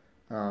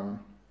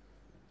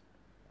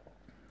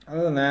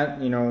 Other than that,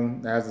 you know,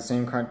 it has the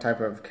same type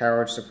of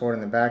carriage support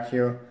in the back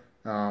here.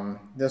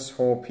 This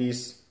whole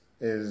piece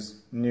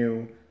is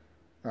new.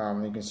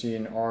 You can see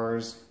in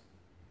ours,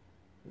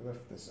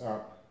 lift this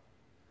up.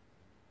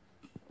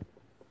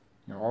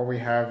 Now all we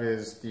have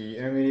is the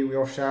intermediate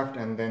wheel shaft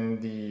and then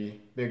the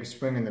big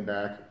spring in the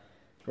back,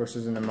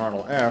 versus in the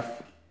Model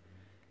F,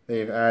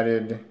 they've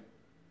added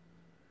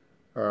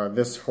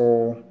this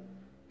whole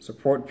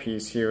support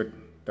piece here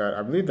that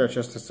I believe that's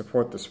just to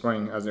support the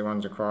spring as it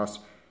runs across.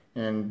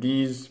 And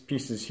these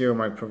pieces here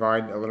might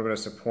provide a little bit of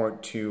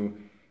support to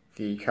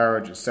the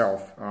carriage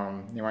itself.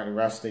 They might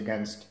rest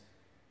against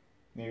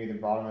maybe the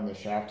bottom of the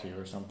shaft here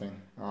or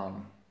something.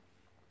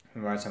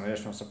 Provide some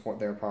additional support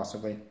there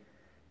possibly.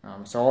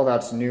 So all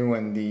that's new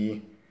in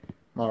the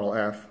Model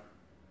F.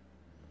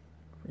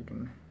 We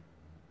can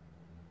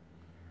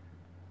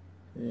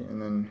see,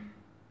 and then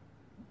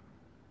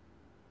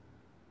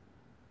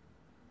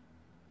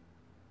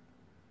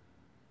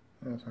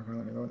that's not going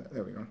to let me load that.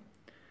 There we go.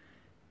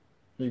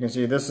 You can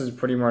see this is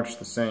pretty much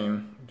the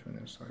same. Turn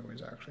this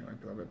sideways, actually might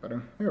be a little bit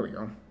better. There we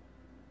go.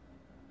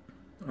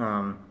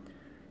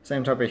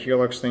 Same type of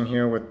helix thing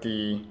here with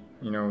the,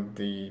 you know,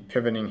 the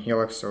pivoting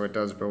helix, so it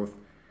does both.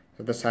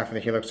 So this half of the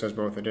helix does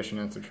both addition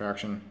and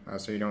subtraction,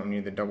 so you don't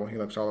need the double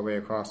helix all the way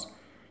across.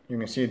 You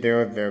can see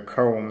there the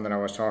comb that I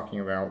was talking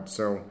about.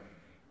 So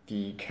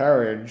the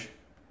carriage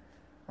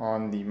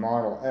on the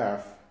Model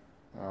F,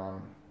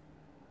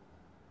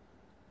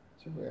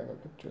 see if we have a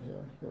picture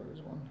here. Here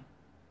is one.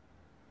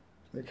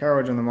 The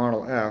carriage on the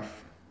Model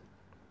F,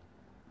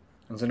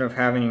 instead of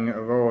having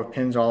a row of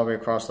pins all the way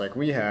across like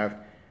we have,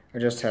 it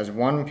just has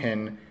one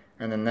pin,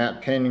 and then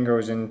that pin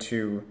goes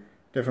into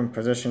different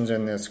positions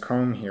in this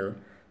comb here.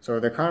 So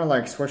they kind of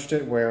like switched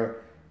it where,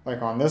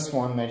 like on this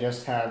one, they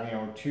just have, you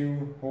know,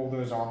 two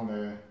holders on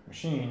the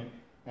machine,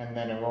 and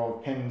then a row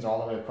of pins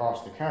all the way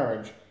across the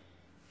carriage.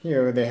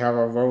 Here they have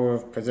a row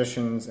of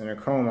positions in a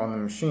comb on the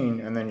machine,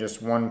 and then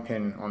just one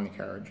pin on the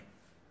carriage.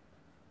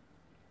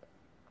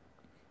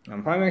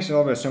 Probably makes it a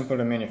little bit simpler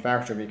to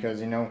manufacture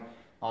because, you know,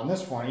 on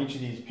this one, each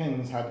of these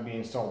pins had to be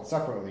installed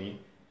separately,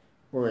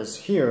 whereas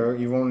here,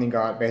 you've only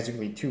got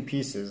basically two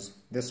pieces.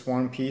 This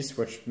one piece,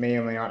 which may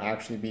or may not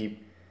actually be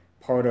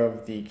part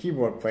of the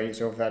keyboard plate,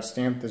 so if that's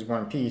stamped as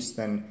one piece,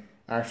 then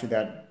actually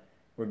that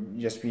would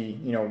just be,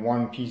 you know,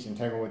 one piece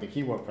integral with the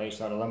keyboard plate,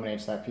 so that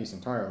eliminates that piece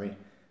entirely,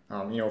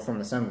 you know, from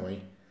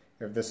assembly.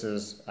 If this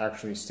is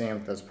actually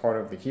stamped as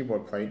part of the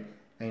keyboard plate,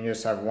 and you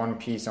just have one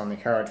piece on the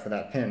carriage for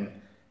that pin,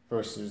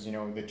 versus, you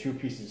know, the two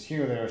pieces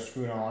here that are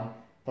screwed on,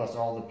 plus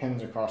all the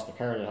pins across the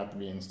carriage that have to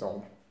be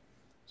installed.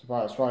 So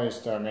it's probably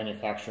just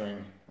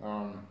manufacturing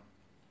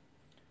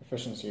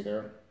efficiency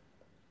there.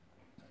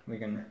 We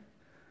can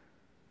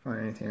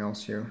find anything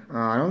else here.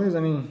 I don't think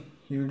there's any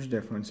huge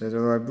differences,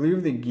 although I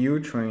believe the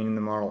gear train in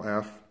the Model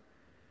F,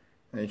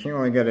 you can't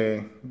really get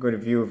a good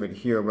view of it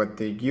here, but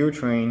the gear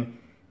train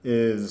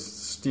is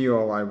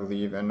steel, I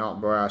believe, and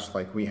not brass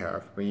like we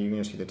have, but you can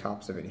just see the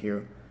tops of it here.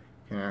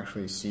 You can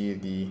actually see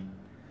the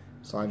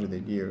sides of the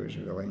gears,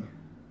 really.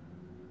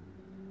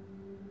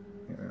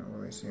 Yeah, I don't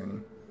really see any.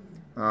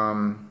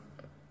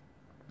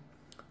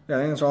 Yeah,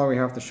 I think that's all we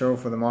have to show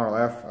for the Model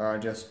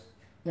F. Just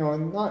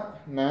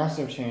not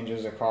massive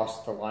changes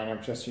across the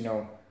lineup, just,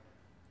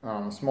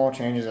 small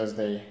changes as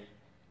they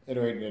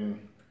iterate and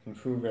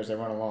improve as they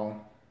run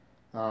along.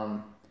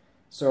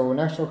 So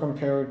next we'll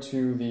compare it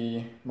to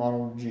the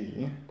Model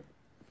G.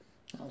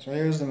 So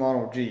here's the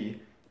Model G,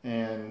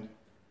 and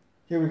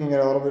here we can get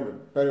a little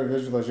bit better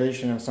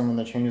visualization of some of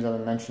the changes I've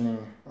been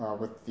mentioning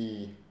with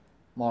the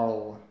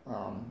Model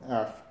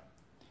F,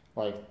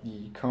 like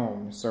the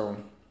comb. So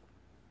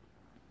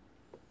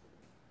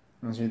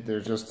you see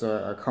there's just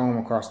a comb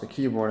across the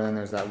keyboard, and then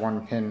there's that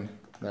one pin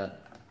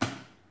that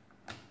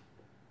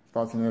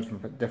slots in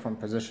different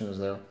positions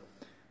there.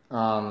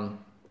 So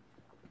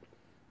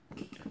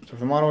for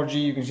the Model G,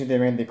 you can see they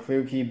made the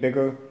clear key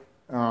bigger.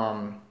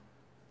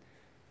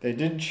 They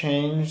did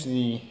change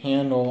the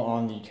handle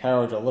on the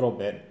carriage a little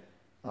bit.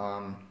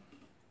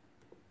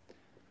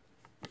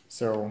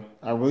 So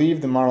I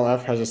believe the Model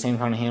F has the same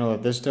kind of handle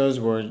that this does,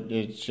 where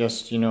it's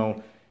just,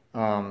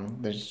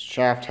 the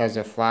shaft has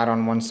a flat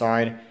on one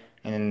side,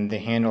 and then the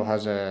handle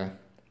has a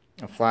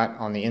flat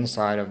on the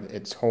inside of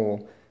its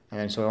hole, and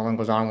then so it only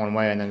goes on one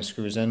way and then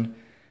screws in.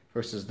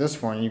 Versus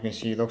this one, you can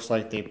see it looks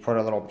like they put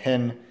a little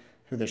pin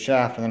through the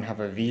shaft and then have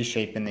a V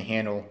shape in the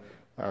handle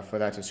for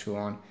that to screw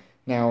on.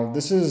 Now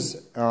this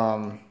is,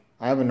 I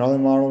have another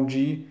Model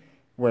G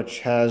which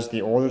has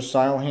the older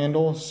style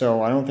handle,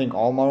 so I don't think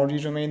all Model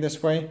Gs are made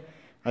this way.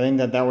 I think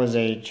that was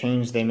a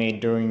change they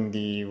made during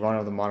the run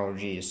of the Model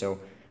G. So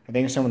I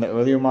think some of the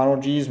earlier Model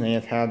Gs may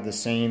have had the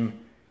same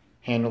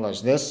handle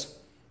as this,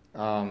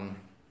 while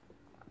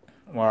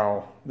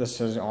this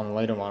is on the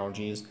later Model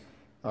Gs.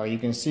 You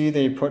can see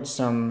they put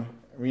some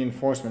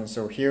reinforcements.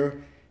 So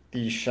here,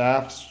 the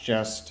shafts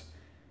just,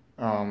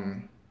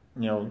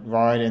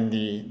 ride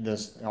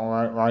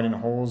in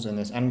holes in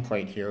this end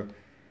plate here.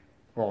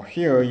 Well,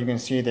 here you can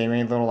see they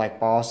made little like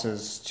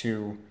bosses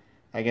to,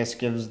 I guess,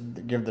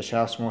 give the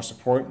shafts more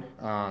support.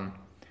 I'm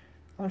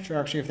not sure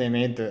actually if they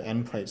made the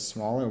end plate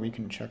smaller. We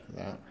can check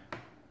that.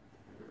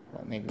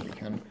 Well, maybe we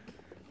can.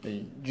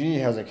 The G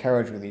has a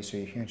carriage release, so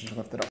you can't just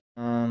lift it up.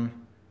 I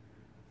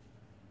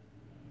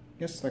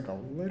guess like a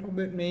little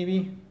bit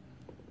maybe.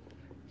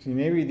 See,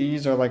 maybe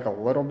these are like a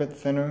little bit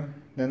thinner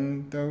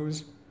than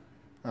those,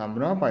 but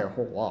not by a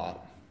whole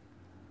lot.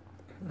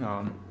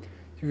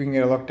 See if we can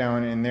get a look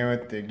down in there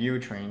at the gear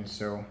train.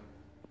 So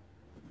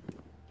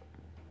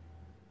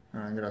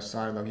get a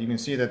side look. You can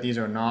see that these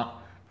are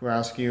not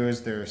brass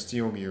gears; they're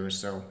steel gears.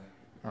 So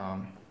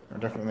they're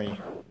definitely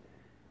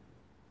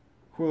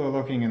cooler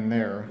looking in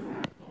there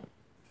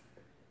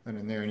than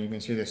in there. And you can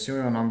see the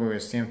serial number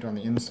is stamped on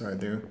the inside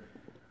there.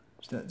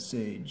 Does that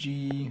say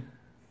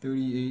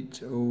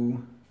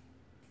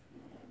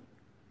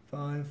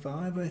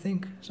G38055, I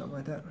think? Something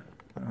like that.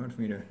 Kind of hard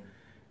for me to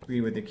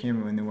read with the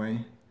camera in the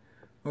way.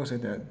 Looks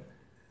like that,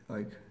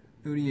 like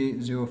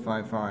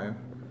 38055.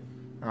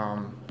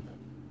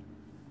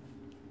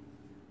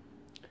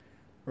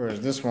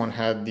 Whereas this one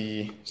had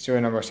the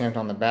serial number stamped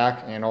on the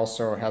back, and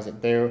also has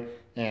it there,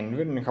 and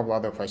written in a couple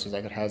other places,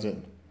 like it has it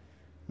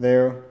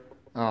there.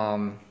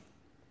 The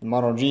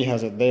Model G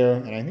has it there,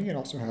 and I think it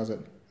also has it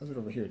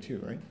over here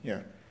too, right? Yeah,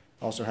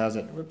 also has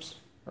it, whoops,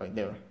 right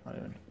there, not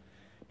even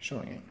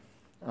showing it.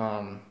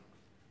 And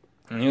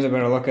here's a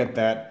better look at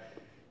that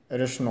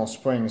additional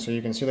spring. So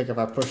you can see, like, if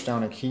I push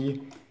down a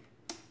key,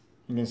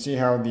 you can see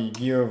how the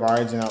gear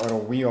rides in that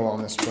little wheel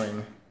on the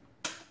spring,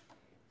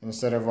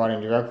 instead of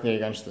riding directly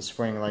against the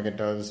spring like it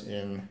does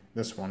in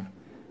this one.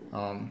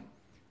 And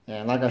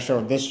like I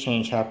showed, this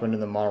change happened in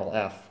the Model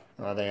F.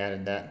 They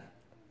added that.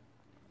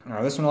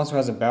 This one also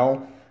has a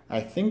bell. I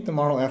think the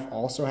Model F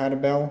also had a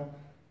bell.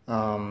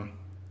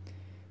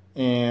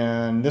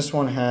 And this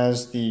one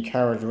has the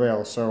carriage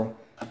rail. So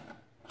I'm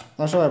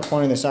not sure if I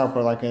pointed this out,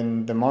 but like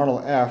in the Model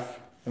F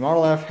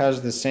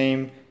has the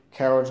same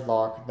carriage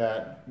lock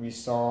that we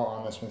saw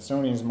on the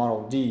Smithsonian's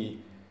Model D,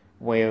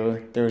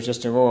 where there's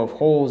just a row of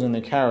holes in the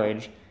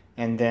carriage,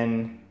 and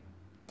then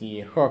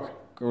the hook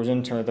goes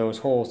into those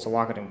holes to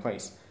lock it in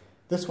place.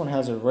 This one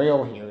has a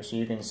rail here, so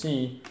you can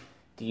see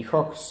the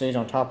hook stays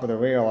on top of the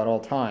rail at all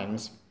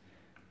times,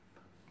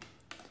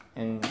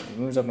 and it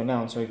moves up and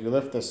down. So if you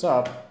lift this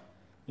up,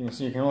 you can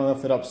see you can only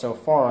lift it up so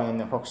far, and then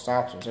the hook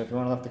stops it. So if you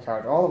want to lift the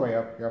carriage all the way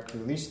up, you have to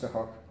release the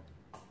hook,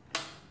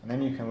 and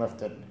then you can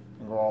lift it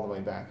and go all the way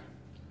back.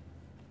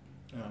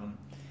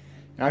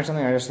 Now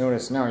something I just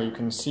noticed now, you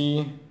can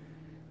see,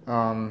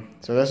 so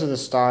this is the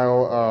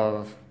style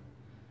of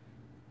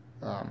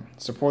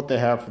support they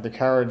have for the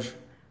carriage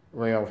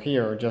rail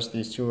here, just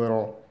these two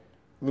little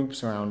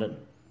loops around it.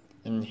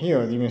 And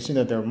here you can see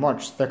that they're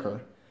much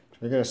thicker. So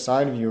if we get a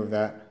side view of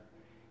that,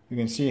 you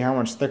can see how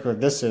much thicker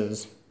this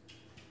is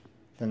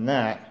than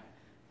that,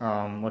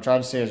 which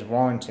I'd say is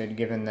warranted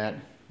given that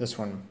this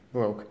one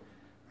broke.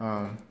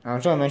 I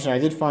was trying to mention I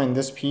did find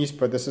this piece,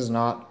 but this is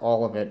not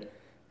all of it.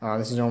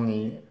 This is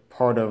only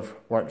part of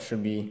what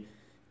should be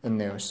in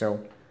there. So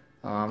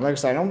like I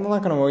said, I'm not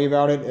going to worry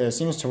about it. It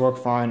seems to work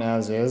fine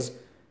as is.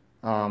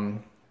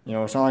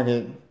 It's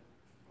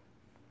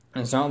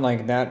not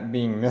like that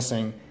being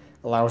missing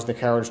allows the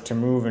carriage to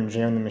move and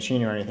jam the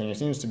machine or anything. It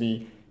seems to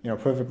be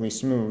perfectly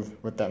smooth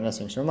with that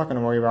missing. So I'm not going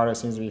to worry about it. It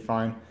seems to be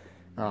fine.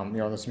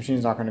 This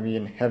machine's not going to be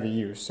in heavy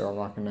use, so I'm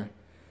not going to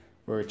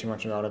worry too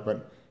much about it.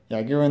 But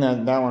yeah, given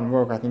that one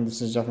broke, I think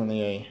this is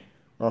definitely a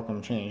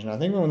welcome change. And I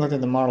think when we looked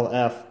at the Model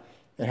F,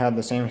 it had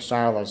the same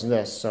style as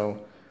this.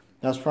 So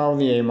that's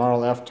probably a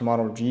Model F to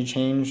Model G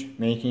change,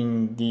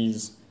 making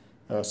these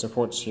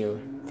supports here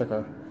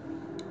thicker.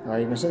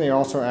 You can see they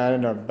also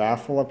added a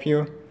baffle up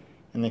here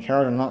in the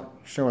card. I'm not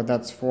sure what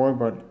that's for,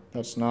 but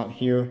that's not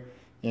here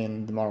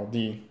in the Model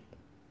D.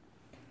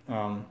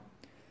 And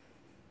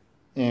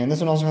this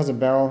one also has a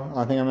bell.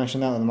 I think I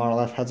mentioned that the Model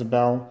F has a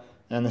bell.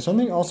 And there's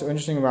something also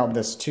interesting about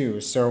this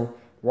too. So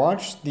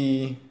watch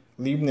the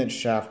Leibniz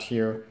shaft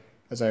here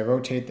as I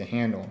rotate the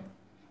handle.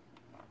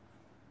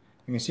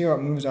 You can see how it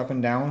moves up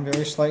and down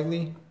very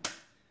slightly.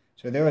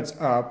 So there it's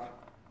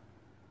up.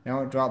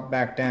 Now it dropped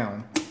back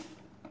down.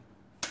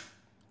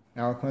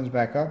 Now it comes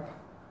back up.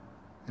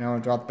 Now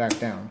it dropped back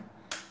down.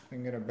 I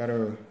can get a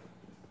better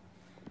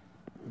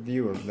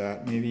view of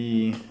that.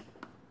 Maybe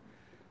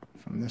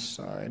from this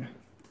side.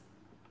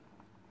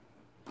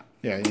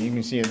 Yeah, you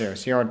can see it there.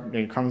 See how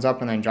it comes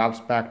up and then drops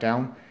back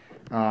down?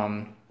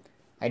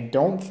 I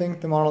don't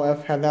think the Model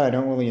F had that. I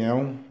don't really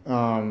know.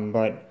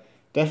 But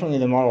definitely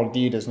the Model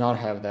D does not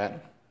have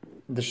that.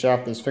 The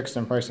shaft is fixed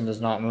in place and does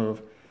not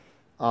move.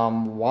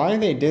 Why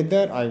they did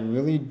that, I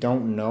really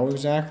don't know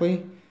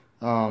exactly.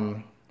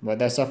 But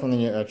that's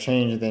definitely a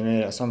change that they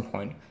made at some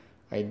point.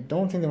 I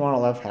don't think the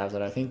Model F has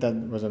it. I think that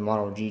was a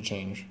Model G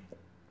change.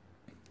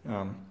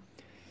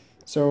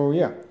 So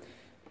yeah.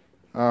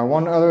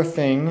 One other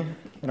thing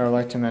that I would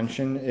like to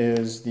mention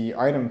is the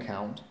item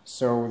count.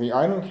 So the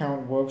item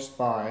count works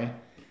by,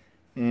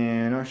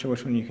 and I'm not sure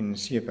which one you can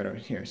see it better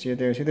here. See it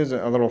there? See there's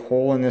a little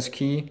hole in this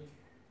key?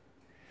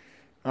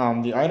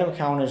 The item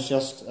count is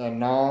just a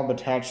knob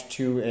attached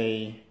to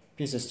a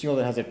piece of steel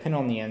that has a pin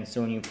on the end.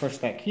 So when you push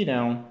that key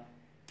down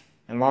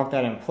and lock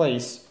that in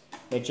place,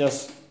 it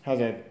just has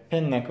a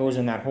pin that goes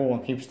in that hole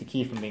and keeps the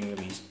key from being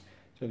released.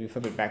 So if you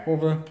flip it back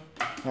over,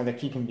 now the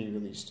key can be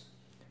released.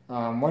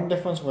 One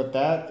difference with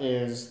that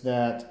is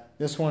that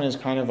this one is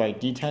kind of like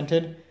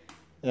detented.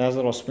 It has a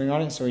little spring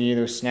on it, so it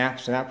either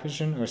snaps to that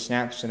position or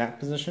snaps to that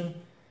position.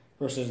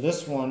 Versus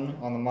this one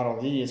on the Model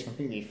D is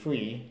completely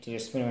free to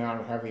just spin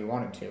around however you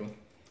want it to.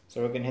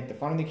 So it can hit the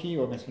front of the key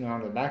or it can spin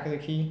around to the back of the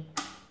key.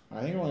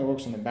 I think it only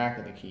works on the back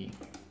of the key.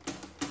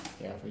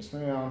 Yeah, if we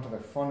spin around to the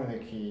front of the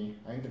key,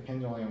 I think the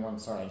pin's only on one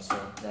side, so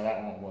yeah,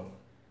 that won't work.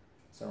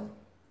 So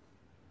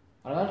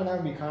I imagine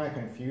that would be kind of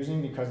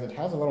confusing because it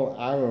has a little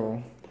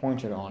arrow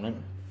pointed on it.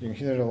 You can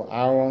see there's a little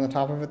arrow on the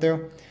top of it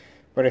there.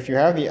 But if you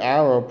have the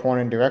arrow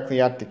pointed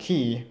directly at the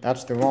key,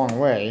 that's the wrong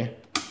way.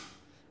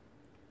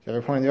 So if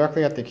you're pointing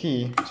directly at the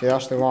key, see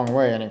that's the wrong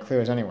way and it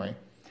clears anyway.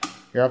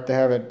 You have to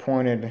have it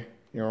pointed,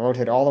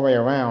 rotate all the way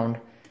around,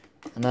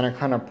 and then it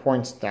kind of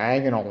points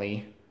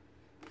diagonally,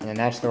 and then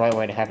that's the right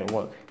way to have it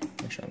work.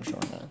 Make sure I'm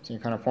showing that. So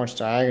it kind of points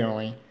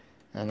diagonally,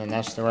 and then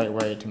that's the right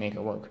way to make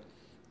it work.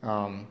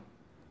 Yeah,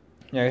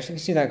 I guess you can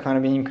see that kind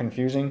of being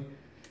confusing.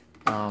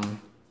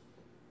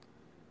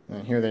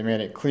 And here they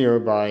made it clear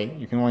by,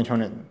 you can only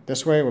turn it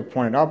this way or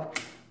point it up,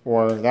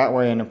 or that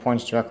way and it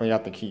points directly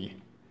at the key.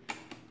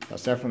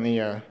 That's definitely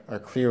a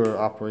clearer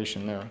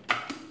operation there.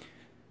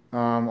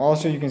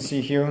 Also you can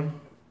see here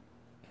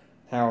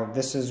how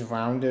this is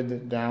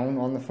rounded down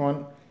on the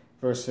front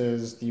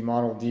versus the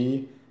Model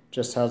D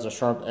just has a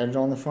sharp edge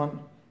on the front.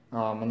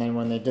 And then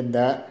when they did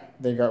that,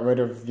 they got rid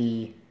of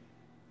the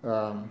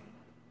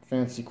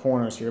fancy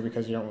corners here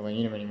because you don't really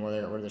need them anymore.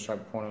 They got rid of the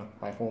sharp corner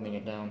by folding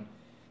it down.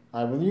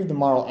 I believe the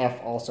Model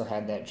F also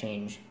had that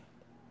change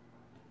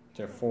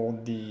to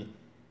fold the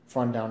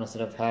front down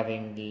instead of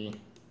having the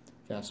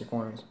fancy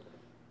corners.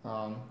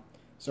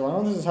 So I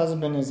know this hasn't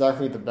been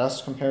exactly the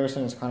best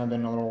comparison. It's kind of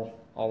been a little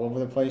all over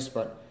the place,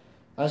 but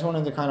I just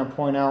wanted to kind of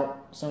point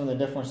out some of the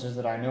differences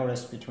that I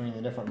noticed between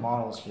the different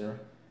models here.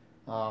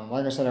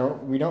 Like I said,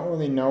 we don't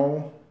really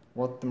know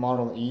what the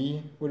Model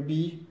E would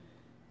be.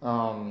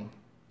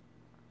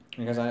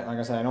 Because, like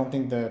I said, I don't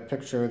think the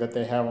picture that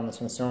they have on the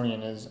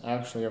Smithsonian is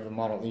actually of the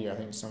Model E. I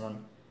think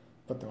someone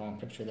put the wrong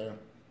picture there.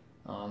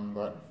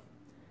 But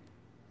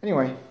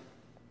anyway,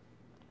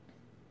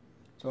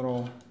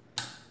 so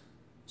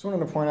just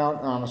wanted to point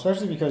out,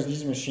 especially because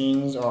these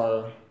machines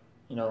are,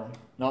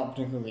 not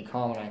particularly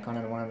common. I kind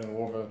of wanted to go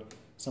over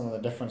some of the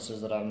differences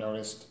that I've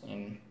noticed,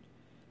 and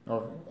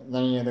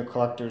any of the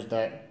collectors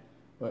that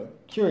were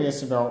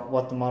curious about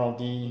what the Model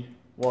D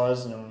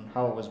was and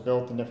how it was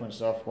built and different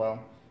stuff.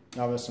 Well,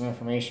 now there's some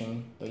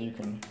information that you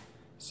can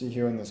see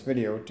here in this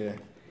video to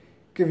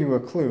give you a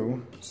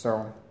clue.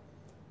 So,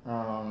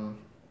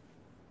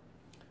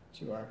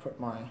 see where I put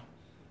my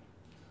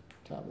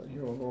tablet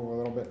here. We'll go over a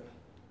little bit.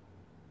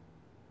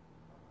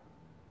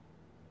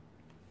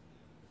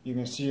 You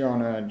can see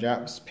on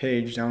Jap's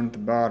page down at the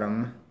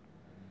bottom.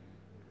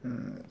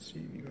 Let's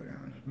see if you go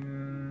down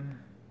here.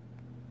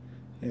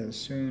 Yeah, the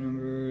serial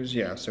numbers.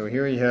 Yeah, so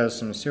here he has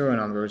some serial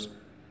numbers.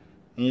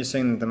 And he's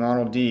saying that the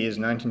Model D is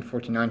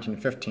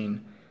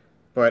 1914-1915,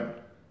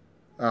 but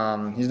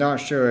He's not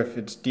sure if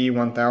it's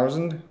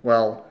D1000.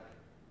 Well,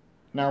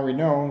 now we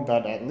know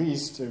that at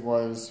least it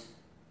was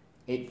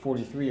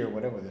 843 or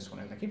whatever this one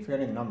is. I keep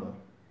forgetting the number.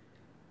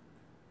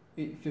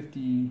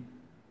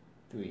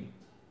 853.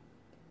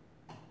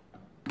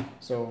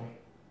 So,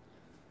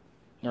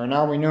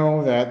 now we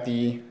know that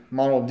the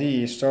Model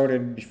D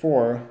started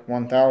before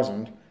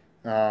 1000.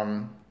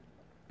 How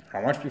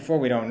much before,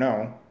 we don't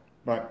know.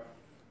 But,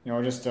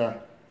 just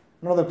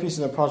another piece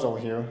of the puzzle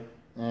here.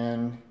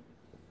 And,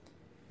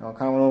 kind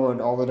of went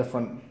over all the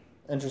different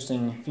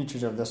interesting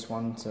features of this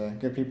one to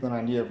give people an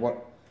idea of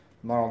what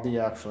Model D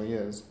actually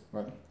is.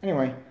 But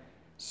anyway,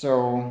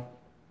 so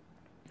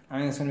I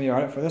think that's going to be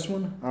about it for this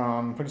one.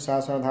 I'm pretty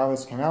satisfied with how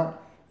this came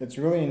out. It's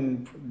really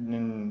in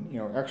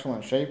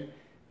excellent shape,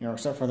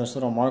 except for this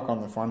little mark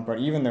on the front. But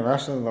even the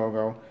rest of the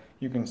logo,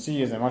 you can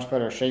see, is in much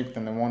better shape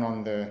than the one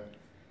on the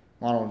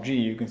Model G.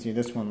 You can see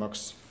this one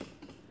looks,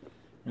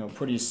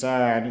 pretty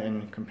sad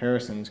in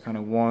comparison. It's kind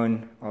of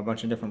worn a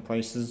bunch of different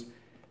places,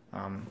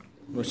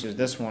 versus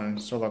this one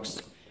still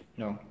looks,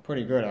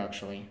 pretty good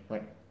actually.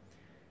 But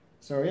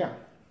so yeah,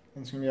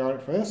 that's gonna be all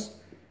it for this.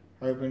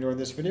 I hope you enjoyed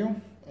this video,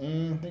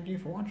 and thank you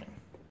for watching.